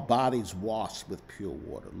and our bodies washed with pure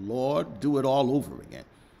water. Lord, do it all over again.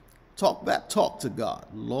 Talk to God.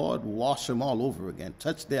 Lord, wash them all over again.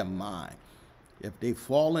 Touch their mind. If they've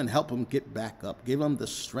fallen, help them get back up. Give them the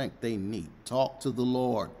strength they need. Talk to the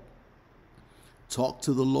Lord. Talk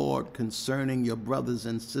to the Lord concerning your brothers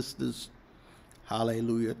and sisters.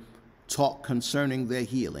 Hallelujah. Talk concerning their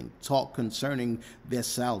healing. Talk concerning their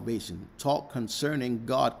salvation. Talk concerning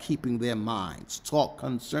God keeping their minds. Talk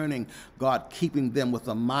concerning God keeping them with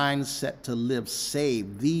a mindset to live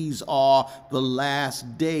saved. These are the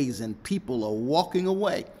last days, and people are walking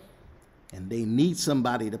away, and they need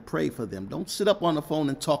somebody to pray for them. Don't sit up on the phone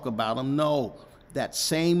and talk about them. No, that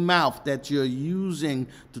same mouth that you're using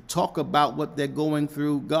to talk about what they're going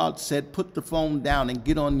through, God said, put the phone down and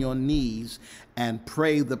get on your knees and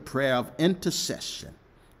pray the prayer of intercession.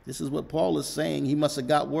 This is what Paul is saying. He must have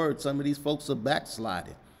got word. Some of these folks are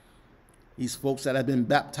backsliding. These folks that have been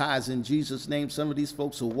baptized in Jesus' name, some of these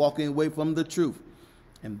folks are walking away from the truth.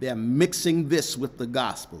 And they're mixing this with the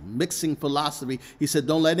gospel, mixing philosophy. He said,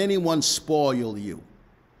 don't let anyone spoil you.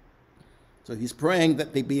 So he's praying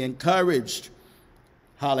that they be encouraged,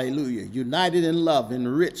 hallelujah, united in love,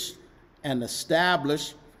 enriched and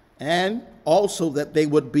established, and also that they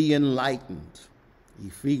would be enlightened.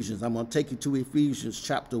 Ephesians. I'm going to take you to Ephesians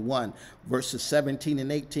chapter 1, verses 17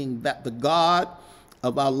 and 18. That the God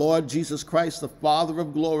of our Lord Jesus Christ, the Father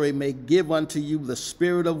of glory, may give unto you the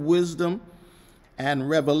spirit of wisdom and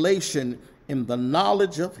revelation in the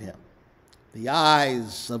knowledge of him, the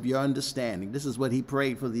eyes of your understanding. This is what he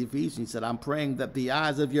prayed for the Ephesians. He said, I'm praying that the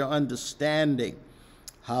eyes of your understanding,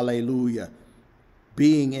 hallelujah,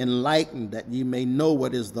 being enlightened, that ye may know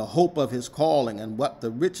what is the hope of his calling and what the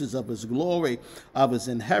riches of his glory, of his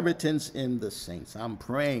inheritance in the saints. I'm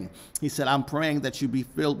praying. He said, I'm praying that you be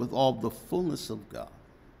filled with all the fullness of God.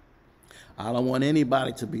 I don't want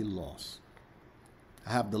anybody to be lost.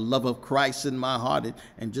 I have the love of Christ in my heart,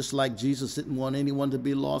 and just like Jesus didn't want anyone to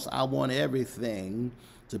be lost, I want everything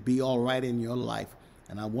to be all right in your life,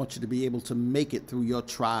 and I want you to be able to make it through your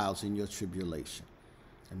trials and your tribulation.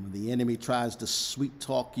 And when the enemy tries to sweet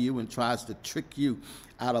talk you and tries to trick you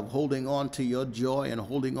out of holding on to your joy and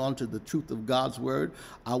holding on to the truth of God's word,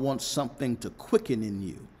 I want something to quicken in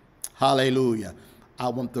you. Hallelujah. I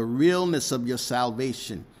want the realness of your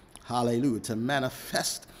salvation, hallelujah, to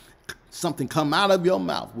manifest, something come out of your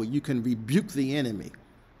mouth where you can rebuke the enemy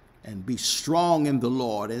and be strong in the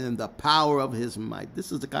Lord and in the power of his might.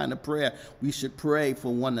 This is the kind of prayer we should pray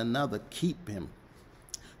for one another. Keep him.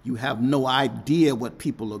 You have no idea what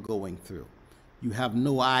people are going through. You have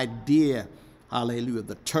no idea, hallelujah,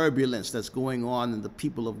 the turbulence that's going on in the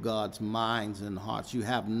people of God's minds and hearts. You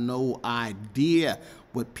have no idea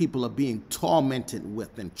what people are being tormented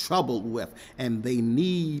with and troubled with, and they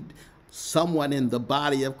need someone in the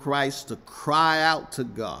body of Christ to cry out to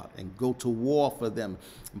God and go to war for them.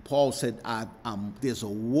 And Paul said, there's a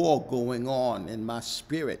war going on in my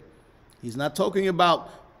spirit. He's not talking about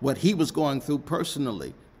what he was going through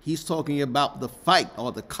personally. He's talking about the fight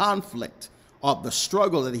or the conflict or the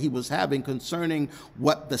struggle that he was having concerning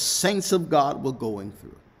what the saints of God were going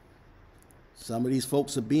through. Some of these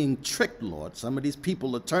folks are being tricked, Lord. Some of these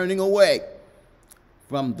people are turning away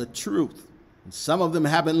from the truth. And some of them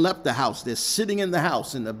haven't left the house. They're sitting in the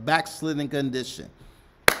house in a backslidden condition.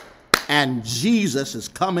 And Jesus is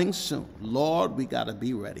coming soon. Lord, we got to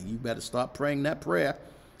be ready. You better start praying that prayer.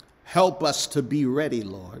 Help us to be ready,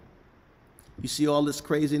 Lord. You see all this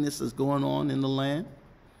craziness that's going on in the land?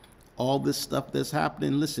 All this stuff that's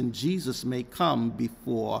happening? Listen, Jesus may come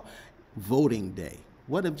before voting day.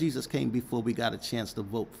 What if Jesus came before we got a chance to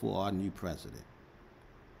vote for our new president?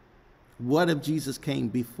 What if Jesus came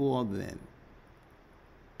before then?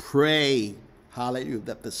 Pray, hallelujah,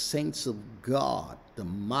 that the saints of God, the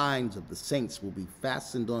minds of the saints will be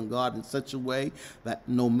fastened on God in such a way that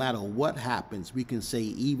no matter what happens, we can say,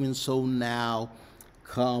 even so now,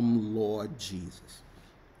 come, Lord Jesus.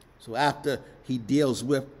 So after he deals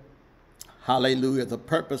with, hallelujah, the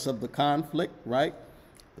purpose of the conflict, right?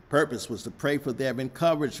 The purpose was to pray for their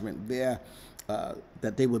encouragement,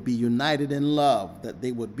 that they would be united in love, that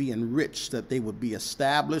they would be enriched, that they would be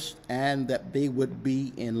established, and that they would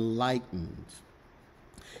be enlightened.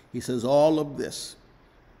 He says all of this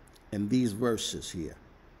in these verses here.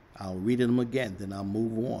 I'll read them again, then I'll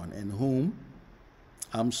move on. In whom,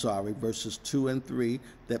 verses 2 and 3,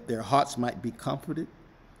 that their hearts might be comforted,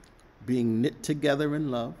 being knit together in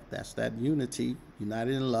love, that's that unity,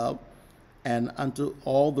 united in love, and unto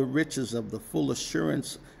all the riches of the full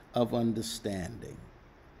assurance of understanding.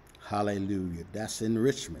 Hallelujah. That's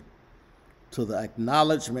enrichment. To the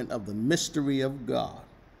acknowledgement of the mystery of God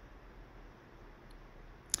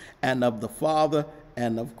and of the Father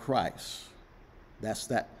and of Christ. That's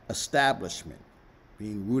that establishment,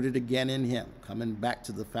 being rooted again in him, coming back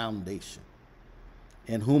to the foundation,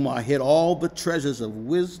 in whom are hid all the treasures of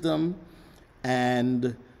wisdom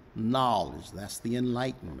and knowledge. That's the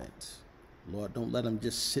enlightenment. Lord, don't let them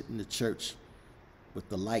just sit in the church with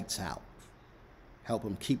the lights out. Help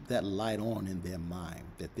them keep that light on in their mind,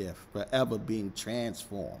 that they're forever being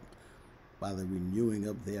transformed by the renewing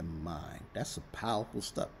of their mind. That's a powerful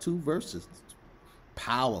stuff. 2 verses,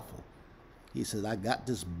 powerful. He says, I got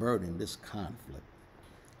this burden, this conflict,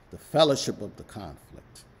 the fellowship of the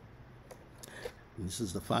conflict. And this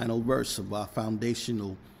is the final verse of our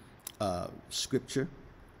foundational scripture,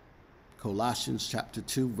 Colossians chapter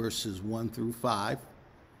 2, verses 1 through 5.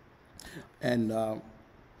 And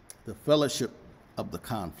the fellowship of the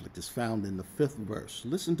conflict is found in the 5th verse.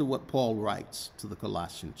 Listen to what Paul writes to the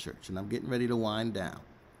Colossian church, and I'm getting ready to wind down.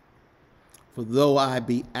 For though I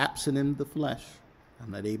be absent in the flesh,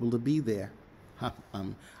 I'm not able to be there.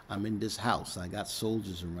 I'm in this house. I got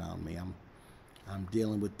soldiers around me. I'm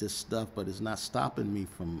dealing with this stuff, but it's not stopping me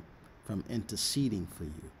from interceding for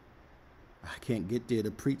you. I can't get there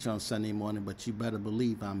to preach on Sunday morning, but you better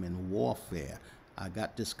believe I'm in warfare. I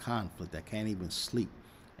got this conflict. I can't even sleep.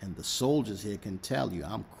 And the soldiers here can tell you,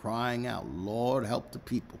 I'm crying out, Lord, help the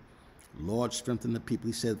people. Lord, strengthen the people.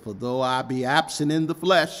 He said, for though I be absent in the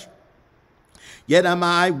flesh, yet am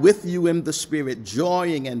I with you in the spirit,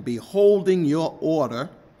 joying and beholding your order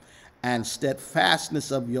and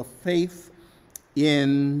steadfastness of your faith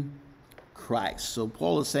in Christ. So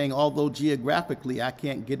Paul is saying, although geographically I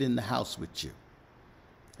can't get in the house with you.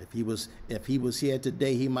 If he was here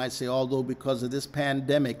today, he might say, although because of this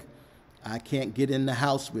pandemic, I can't get in the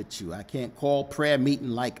house with you. I can't call prayer meeting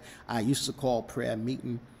like I used to call prayer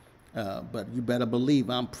meeting. But you better believe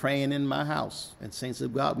I'm praying in my house. And saints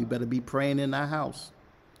of God, we better be praying in our house.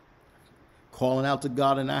 Calling out to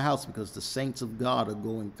God in our house, because the saints of God are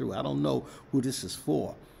going through. I don't know who this is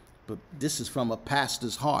for, but this is from a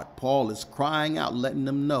pastor's heart. Paul is crying out, letting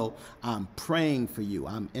them know, I'm praying for you.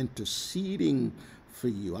 I'm interceding for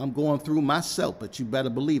you. I'm going through myself, but you better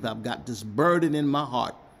believe I've got this burden in my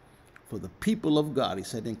heart for the people of God. He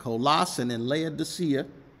said in Colossae and in Laodicea,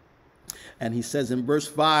 and he says in verse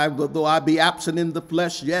 5, but though I be absent in the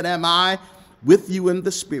flesh, yet am I with you in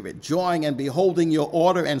the spirit, joying and beholding your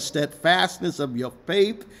order and steadfastness of your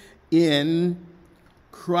faith in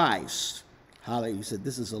Christ. Hallelujah. He said,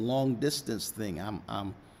 this is a long distance thing.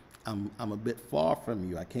 I'm a bit far from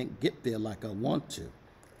you. I can't get there like I want to.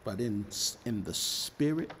 But in the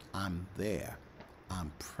spirit, I'm there.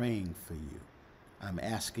 I'm praying for you. I'm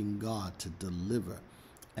asking God to deliver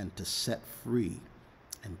and to set free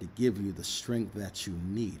and to give you the strength that you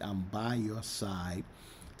need. I'm by your side.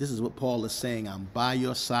 This is what Paul is saying. I'm by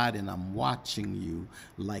your side and I'm watching you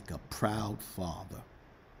like a proud father.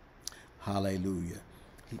 Hallelujah.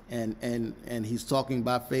 And he's talking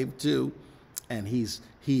by faith too. And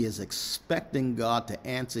he is expecting God to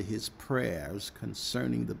answer his prayers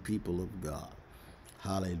concerning the people of God.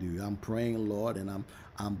 Hallelujah. I'm praying, Lord, and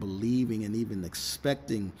I'm believing and even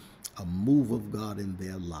expecting a move of God in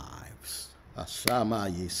their lives.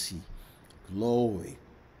 Ashama Yesi. Glory.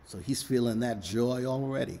 So he's feeling that joy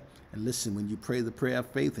already. And listen, when you pray the prayer of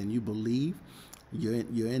faith and you believe,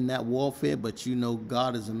 you're in that warfare, but you know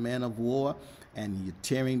God is a man of war, and you're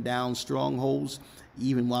tearing down strongholds.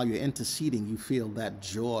 Even while you're interceding, you feel that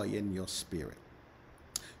joy in your spirit.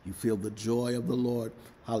 You feel the joy of the Lord,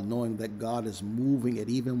 how knowing that God is moving it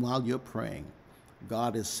even while you're praying.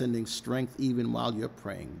 God is sending strength even while you're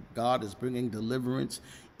praying. God is bringing deliverance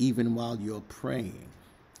even while you're praying.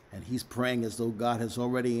 And he's praying as though God has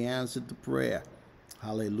already answered the prayer.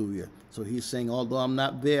 Hallelujah. So he's saying, although I'm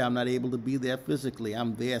not there, I'm not able to be there physically,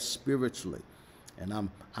 I'm there spiritually. And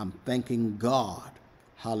I'm thanking God.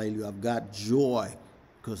 Hallelujah. I've got joy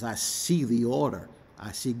because I see the order.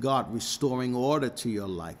 I see God restoring order to your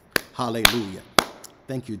life. Hallelujah.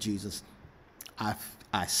 Thank you, Jesus.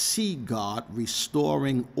 I see God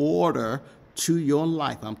restoring order to your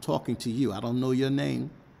life. I'm talking to you. I don't know your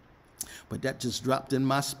name, but that just dropped in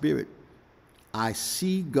my spirit. I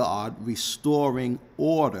see God restoring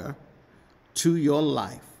order to your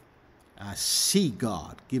life. I see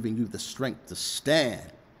God giving you the strength to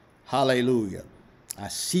stand. Hallelujah. I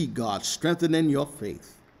see God strengthening your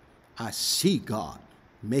faith. I see God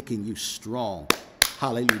making you strong.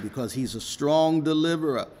 Hallelujah. Because he's a strong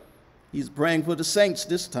deliverer. He's praying for the saints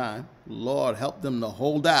this time. Lord, help them to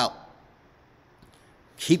hold out.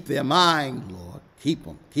 Keep their mind, Lord. Keep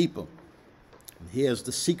them. Keep them. And here's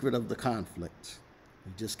the secret of the conflict.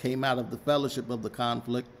 He just came out of the fellowship of the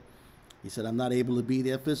conflict. He said, I'm not able to be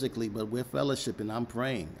there physically, but we're fellowshipping. I'm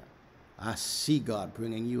praying. I see God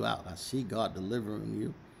bringing you out. I see God delivering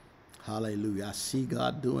you. Hallelujah. I see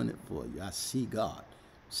God doing it for you. I see God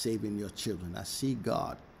saving your children. I see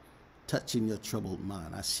God touching your troubled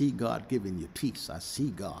mind. I see God giving you peace. I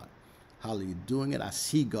see God, hallelujah, doing it. I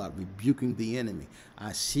see God rebuking the enemy.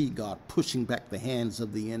 I see God pushing back the hands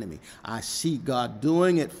of the enemy. I see God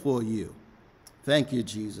doing it for you. Thank you,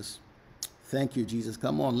 Jesus. Thank you, Jesus.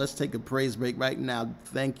 Come on, let's take a praise break right now.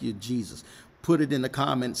 Thank you, Jesus. Put it in the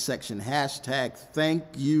comment section. Hashtag thank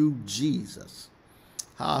you, Jesus.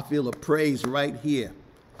 How I feel a praise right here.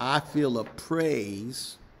 I feel a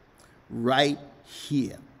praise right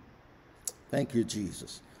here. Thank you,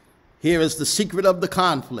 Jesus. Here is the secret of the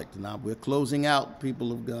conflict. Now we're closing out,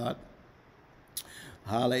 people of God.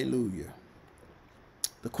 Hallelujah.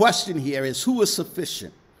 The question here is, who is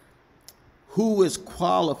sufficient? Who is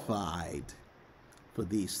qualified for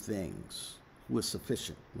these things? Who is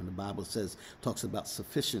sufficient? When the Bible talks about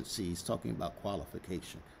sufficiency, he's talking about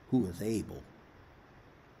qualification. Who is able?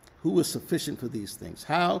 Who is sufficient for these things?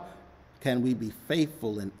 How can we be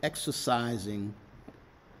faithful in exercising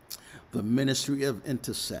the ministry of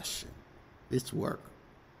intercession? It's work.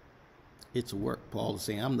 It's work. Paul is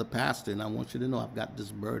saying, I'm the pastor, and I want you to know I've got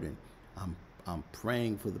this burden. I'm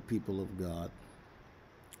praying for the people of God.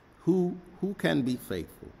 Who can be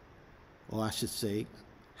faithful? Or I should say,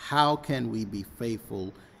 how can we be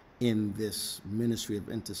faithful in this ministry of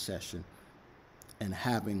intercession and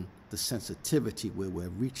having the sensitivity where we're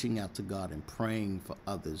reaching out to God and praying for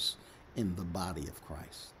others in the body of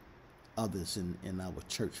Christ, others in our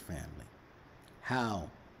church family? How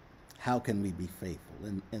can we be faithful?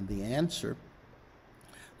 And the answer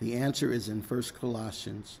is in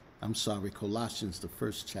Colossians, the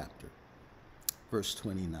first chapter, verse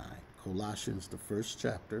 29. Colossians, the first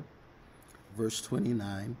chapter, verse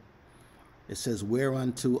 29. It says,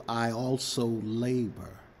 whereunto I also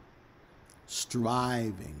labor,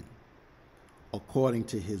 striving according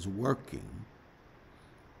to his working,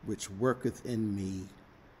 which worketh in me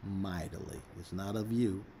mightily. It's not of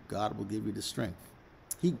you. God will give you the strength.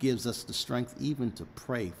 He gives us the strength even to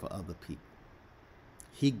pray for other people.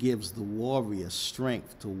 He gives the warrior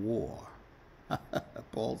strength to war.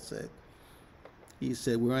 Paul said. He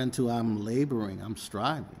said, whereunto I'm laboring, I'm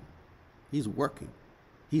striving. He's working.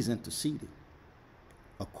 He's interceding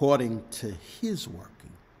according to his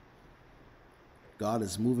working. God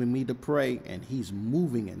is moving me to pray, and he's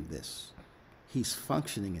moving in this. He's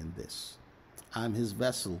functioning in this. I'm his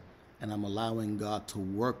vessel, and I'm allowing God to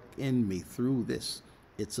work in me through this.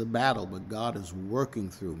 It's a battle, but God is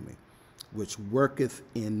working through me, which worketh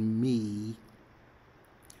in me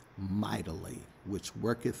mightily, which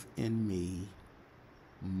worketh in me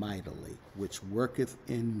mightily, which worketh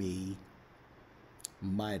in me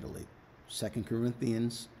mightily. 2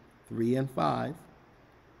 Corinthians 3 and 5.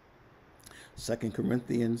 2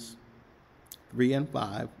 Corinthians 3 and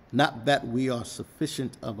 5. Not that we are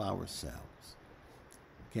sufficient of ourselves.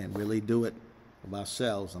 Can't really do it of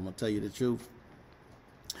ourselves. I'm going to tell you the truth.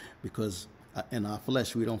 Because in our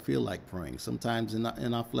flesh, we don't feel like praying. Sometimes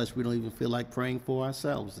in our flesh, we don't even feel like praying for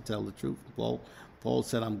ourselves, to tell the truth. Paul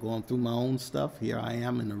said, I'm going through my own stuff. Here I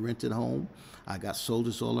am in a rented home. I got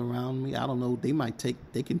soldiers all around me. I don't know.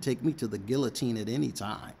 They can take me to the guillotine at any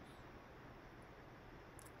time.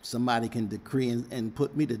 Somebody can decree and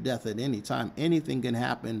put me to death at any time. Anything can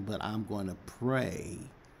happen, but I'm going to pray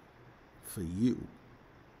for you.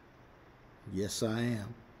 Yes, I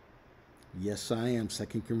am. Yes, I am. 2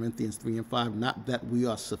 Corinthians 3 and 5. Not that we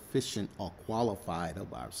are sufficient or qualified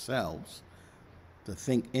of ourselves to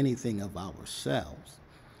think anything of ourselves,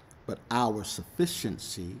 but our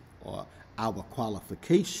sufficiency or our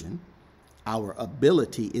qualification, our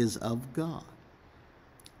ability is of God.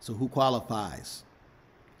 So who qualifies?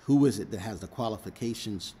 Who is it that has the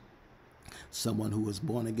qualifications? Someone who is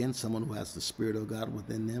born again, someone who has the Spirit of God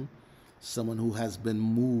within them, someone who has been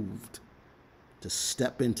moved to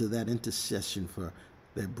step into that intercession for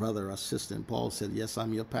their brother or sister. And Paul said, yes,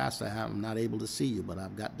 I'm your pastor. I'm not able to see you, but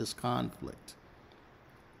I've got this conflict.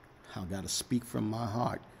 I've got to speak from my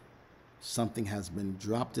heart. Something has been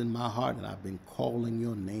dropped in my heart, and I've been calling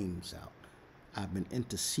your names out. I've been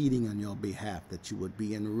interceding on your behalf, that you would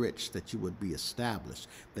be enriched, that you would be established,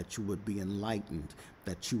 that you would be enlightened,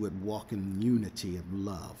 that you would walk in unity of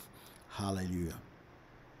love. Hallelujah.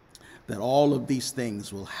 That all of these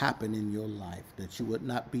things will happen in your life, that you would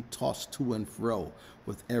not be tossed to and fro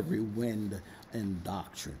with every wind and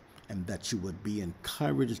doctrine, and that you would be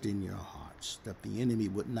encouraged in your hearts, that the enemy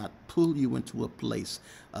would not pull you into a place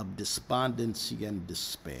of despondency and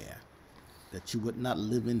despair, that you would not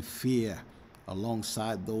live in fear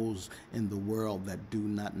alongside those in the world that do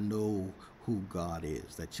not know who God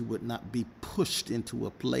is, that you would not be pushed into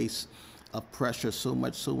a place of pressure so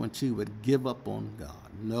much so until you would give up on God.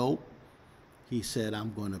 No, he said,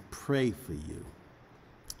 I'm going to pray for you.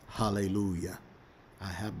 Hallelujah. I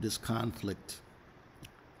have this conflict.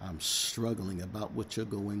 I'm struggling about what you're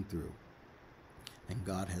going through. And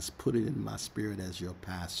God has put it in my spirit as your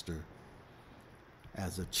pastor,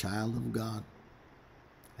 as a child of God,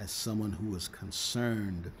 as someone who is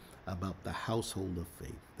concerned about the household of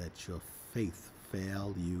faith, that your faith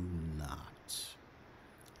fail you not.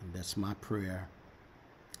 And that's my prayer.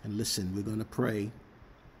 And listen, we're going to pray.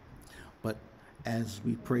 But as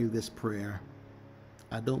we pray this prayer,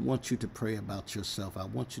 I don't want you to pray about yourself. I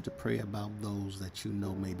want you to pray about those that you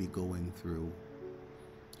know may be going through.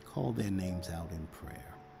 Call their names out in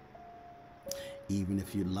prayer. Even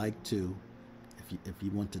if you'd like to, if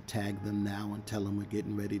you want to tag them now and tell them we're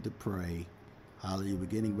getting ready to pray. Hallelujah, we're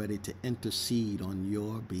getting ready to intercede on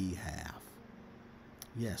your behalf.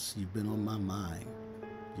 Yes, you've been on my mind.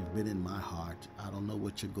 You've been in my heart. I don't know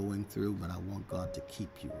what you're going through, but I want God to keep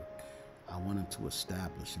you. I want him to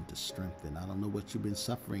establish and to strengthen. I don't know what you've been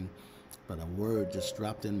suffering, but a word just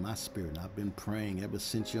dropped in my spirit. I've been praying ever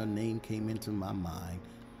since your name came into my mind.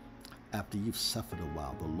 after you've suffered a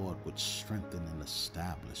while, the Lord would strengthen and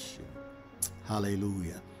establish you.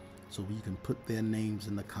 Hallelujah. So you can put their names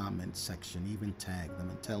in the comment section, even tag them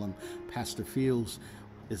and tell them, Pastor Fields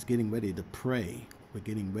is getting ready to pray. We're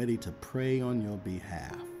getting ready to pray on your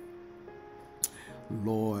behalf.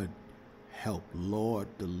 Lord, help. Lord,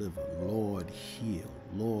 deliver. Lord, heal.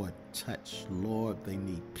 Lord, touch. Lord, they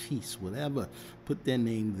need peace. Whatever, put their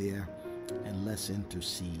name there and let's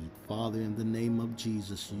intercede. Father, in the name of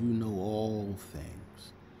Jesus, you know all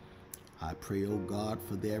things. I pray, oh God,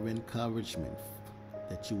 for their encouragement,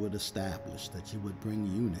 that you would establish, that you would bring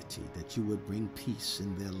unity, that you would bring peace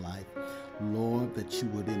in their life. Lord, that you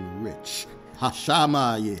would enrich,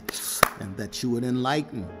 and that you would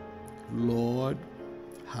enlighten. Lord,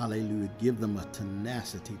 hallelujah, give them a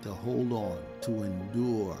tenacity to hold on, to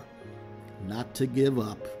endure, not to give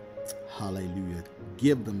up. Hallelujah.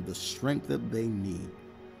 Give them the strength that they need,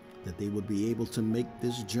 that they would be able to make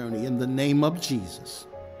this journey in the name of Jesus.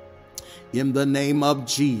 In the name of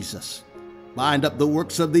Jesus. Bind up the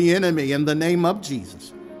works of the enemy in the name of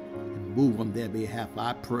Jesus. And move on their behalf,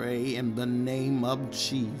 I pray, in the name of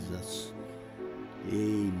Jesus.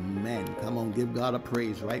 Amen. Come on, give God a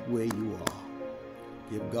praise right where you are.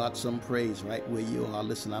 Give God some praise right where you are.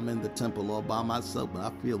 Listen, I'm in the temple all by myself, but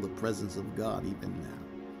I feel the presence of God even now.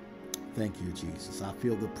 Thank you, Jesus. I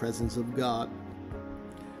feel the presence of God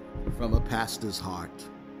from a pastor's heart.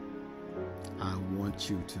 I want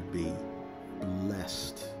you to be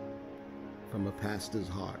blessed from a pastor's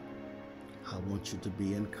heart. I want you to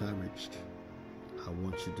be encouraged. I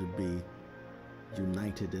want you to be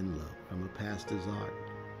united in love. From a pastor's heart,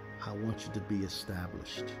 I want you to be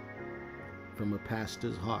established. From a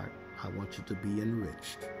pastor's heart, I want you to be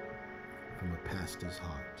enriched. From a pastor's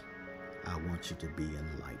heart, I want you to be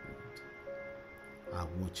enlightened. I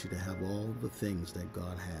want you to have all the things that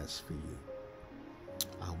God has for you.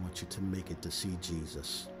 I want you to make it to see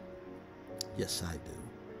Jesus. Yes, I do.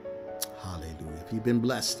 Hallelujah. If you've been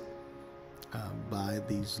blessed by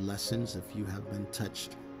these lessons, if you have been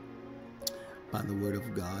touched by the Word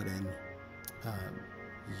of God and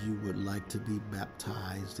you would like to be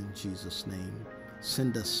baptized in Jesus' name,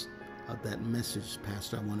 send us that message,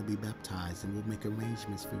 Pastor, I want to be baptized, and we'll make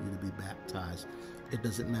arrangements for you to be baptized. It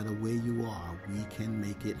doesn't matter where you are. We can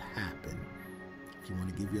make it happen. If you want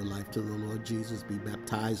to give your life to the Lord Jesus, be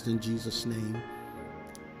baptized in Jesus' name,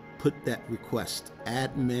 put that request,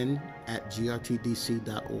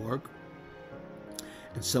 admin@grtdc.org,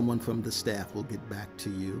 and someone from the staff will get back to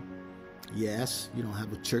you. Yes, you don't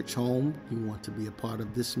have a church home, you want to be a part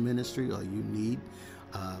of this ministry, or you need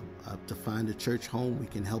to find a church home, we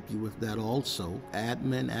can help you with that also.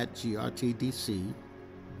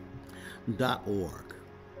 admin@grtdc.org.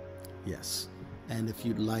 Yes, and if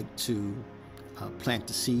you'd like to plant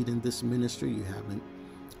a seed in this ministry, you haven't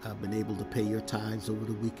been able to pay your tithes over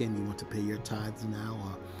the weekend, you want to pay your tithes now,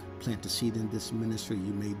 or plant a seed in this ministry,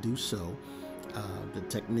 you may do so. The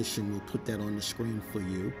technician will put that on the screen for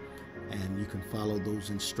you, and you can follow those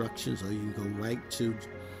instructions, or you can go right to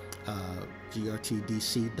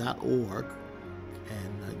grtdc.org,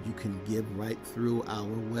 and you can give right through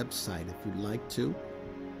our website if you'd like to.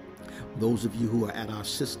 Those of you who are at our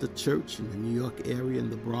sister church in the New York area, in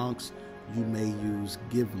the Bronx, you may use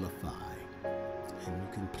Givelify, and you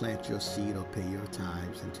can plant your seed or pay your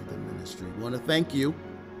tithes into the ministry. We want to thank you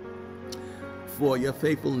for your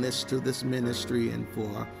faithfulness to this ministry and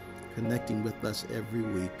for connecting with us every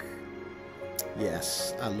week.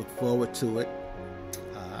 Yes, I look forward to it.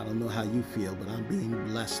 I don't know how you feel, but I'm being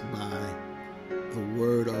blessed by the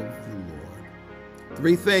word of the Lord.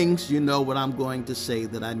 3 things, you know what I'm going to say,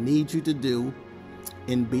 that I need you to do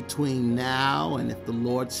in between now and if the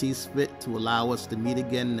Lord sees fit to allow us to meet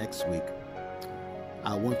again next week.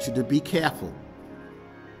 I want you to be careful.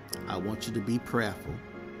 I want you to be prayerful.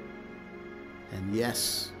 And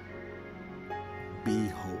yes, be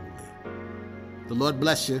holy. The Lord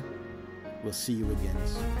bless you. We'll see you again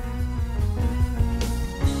soon.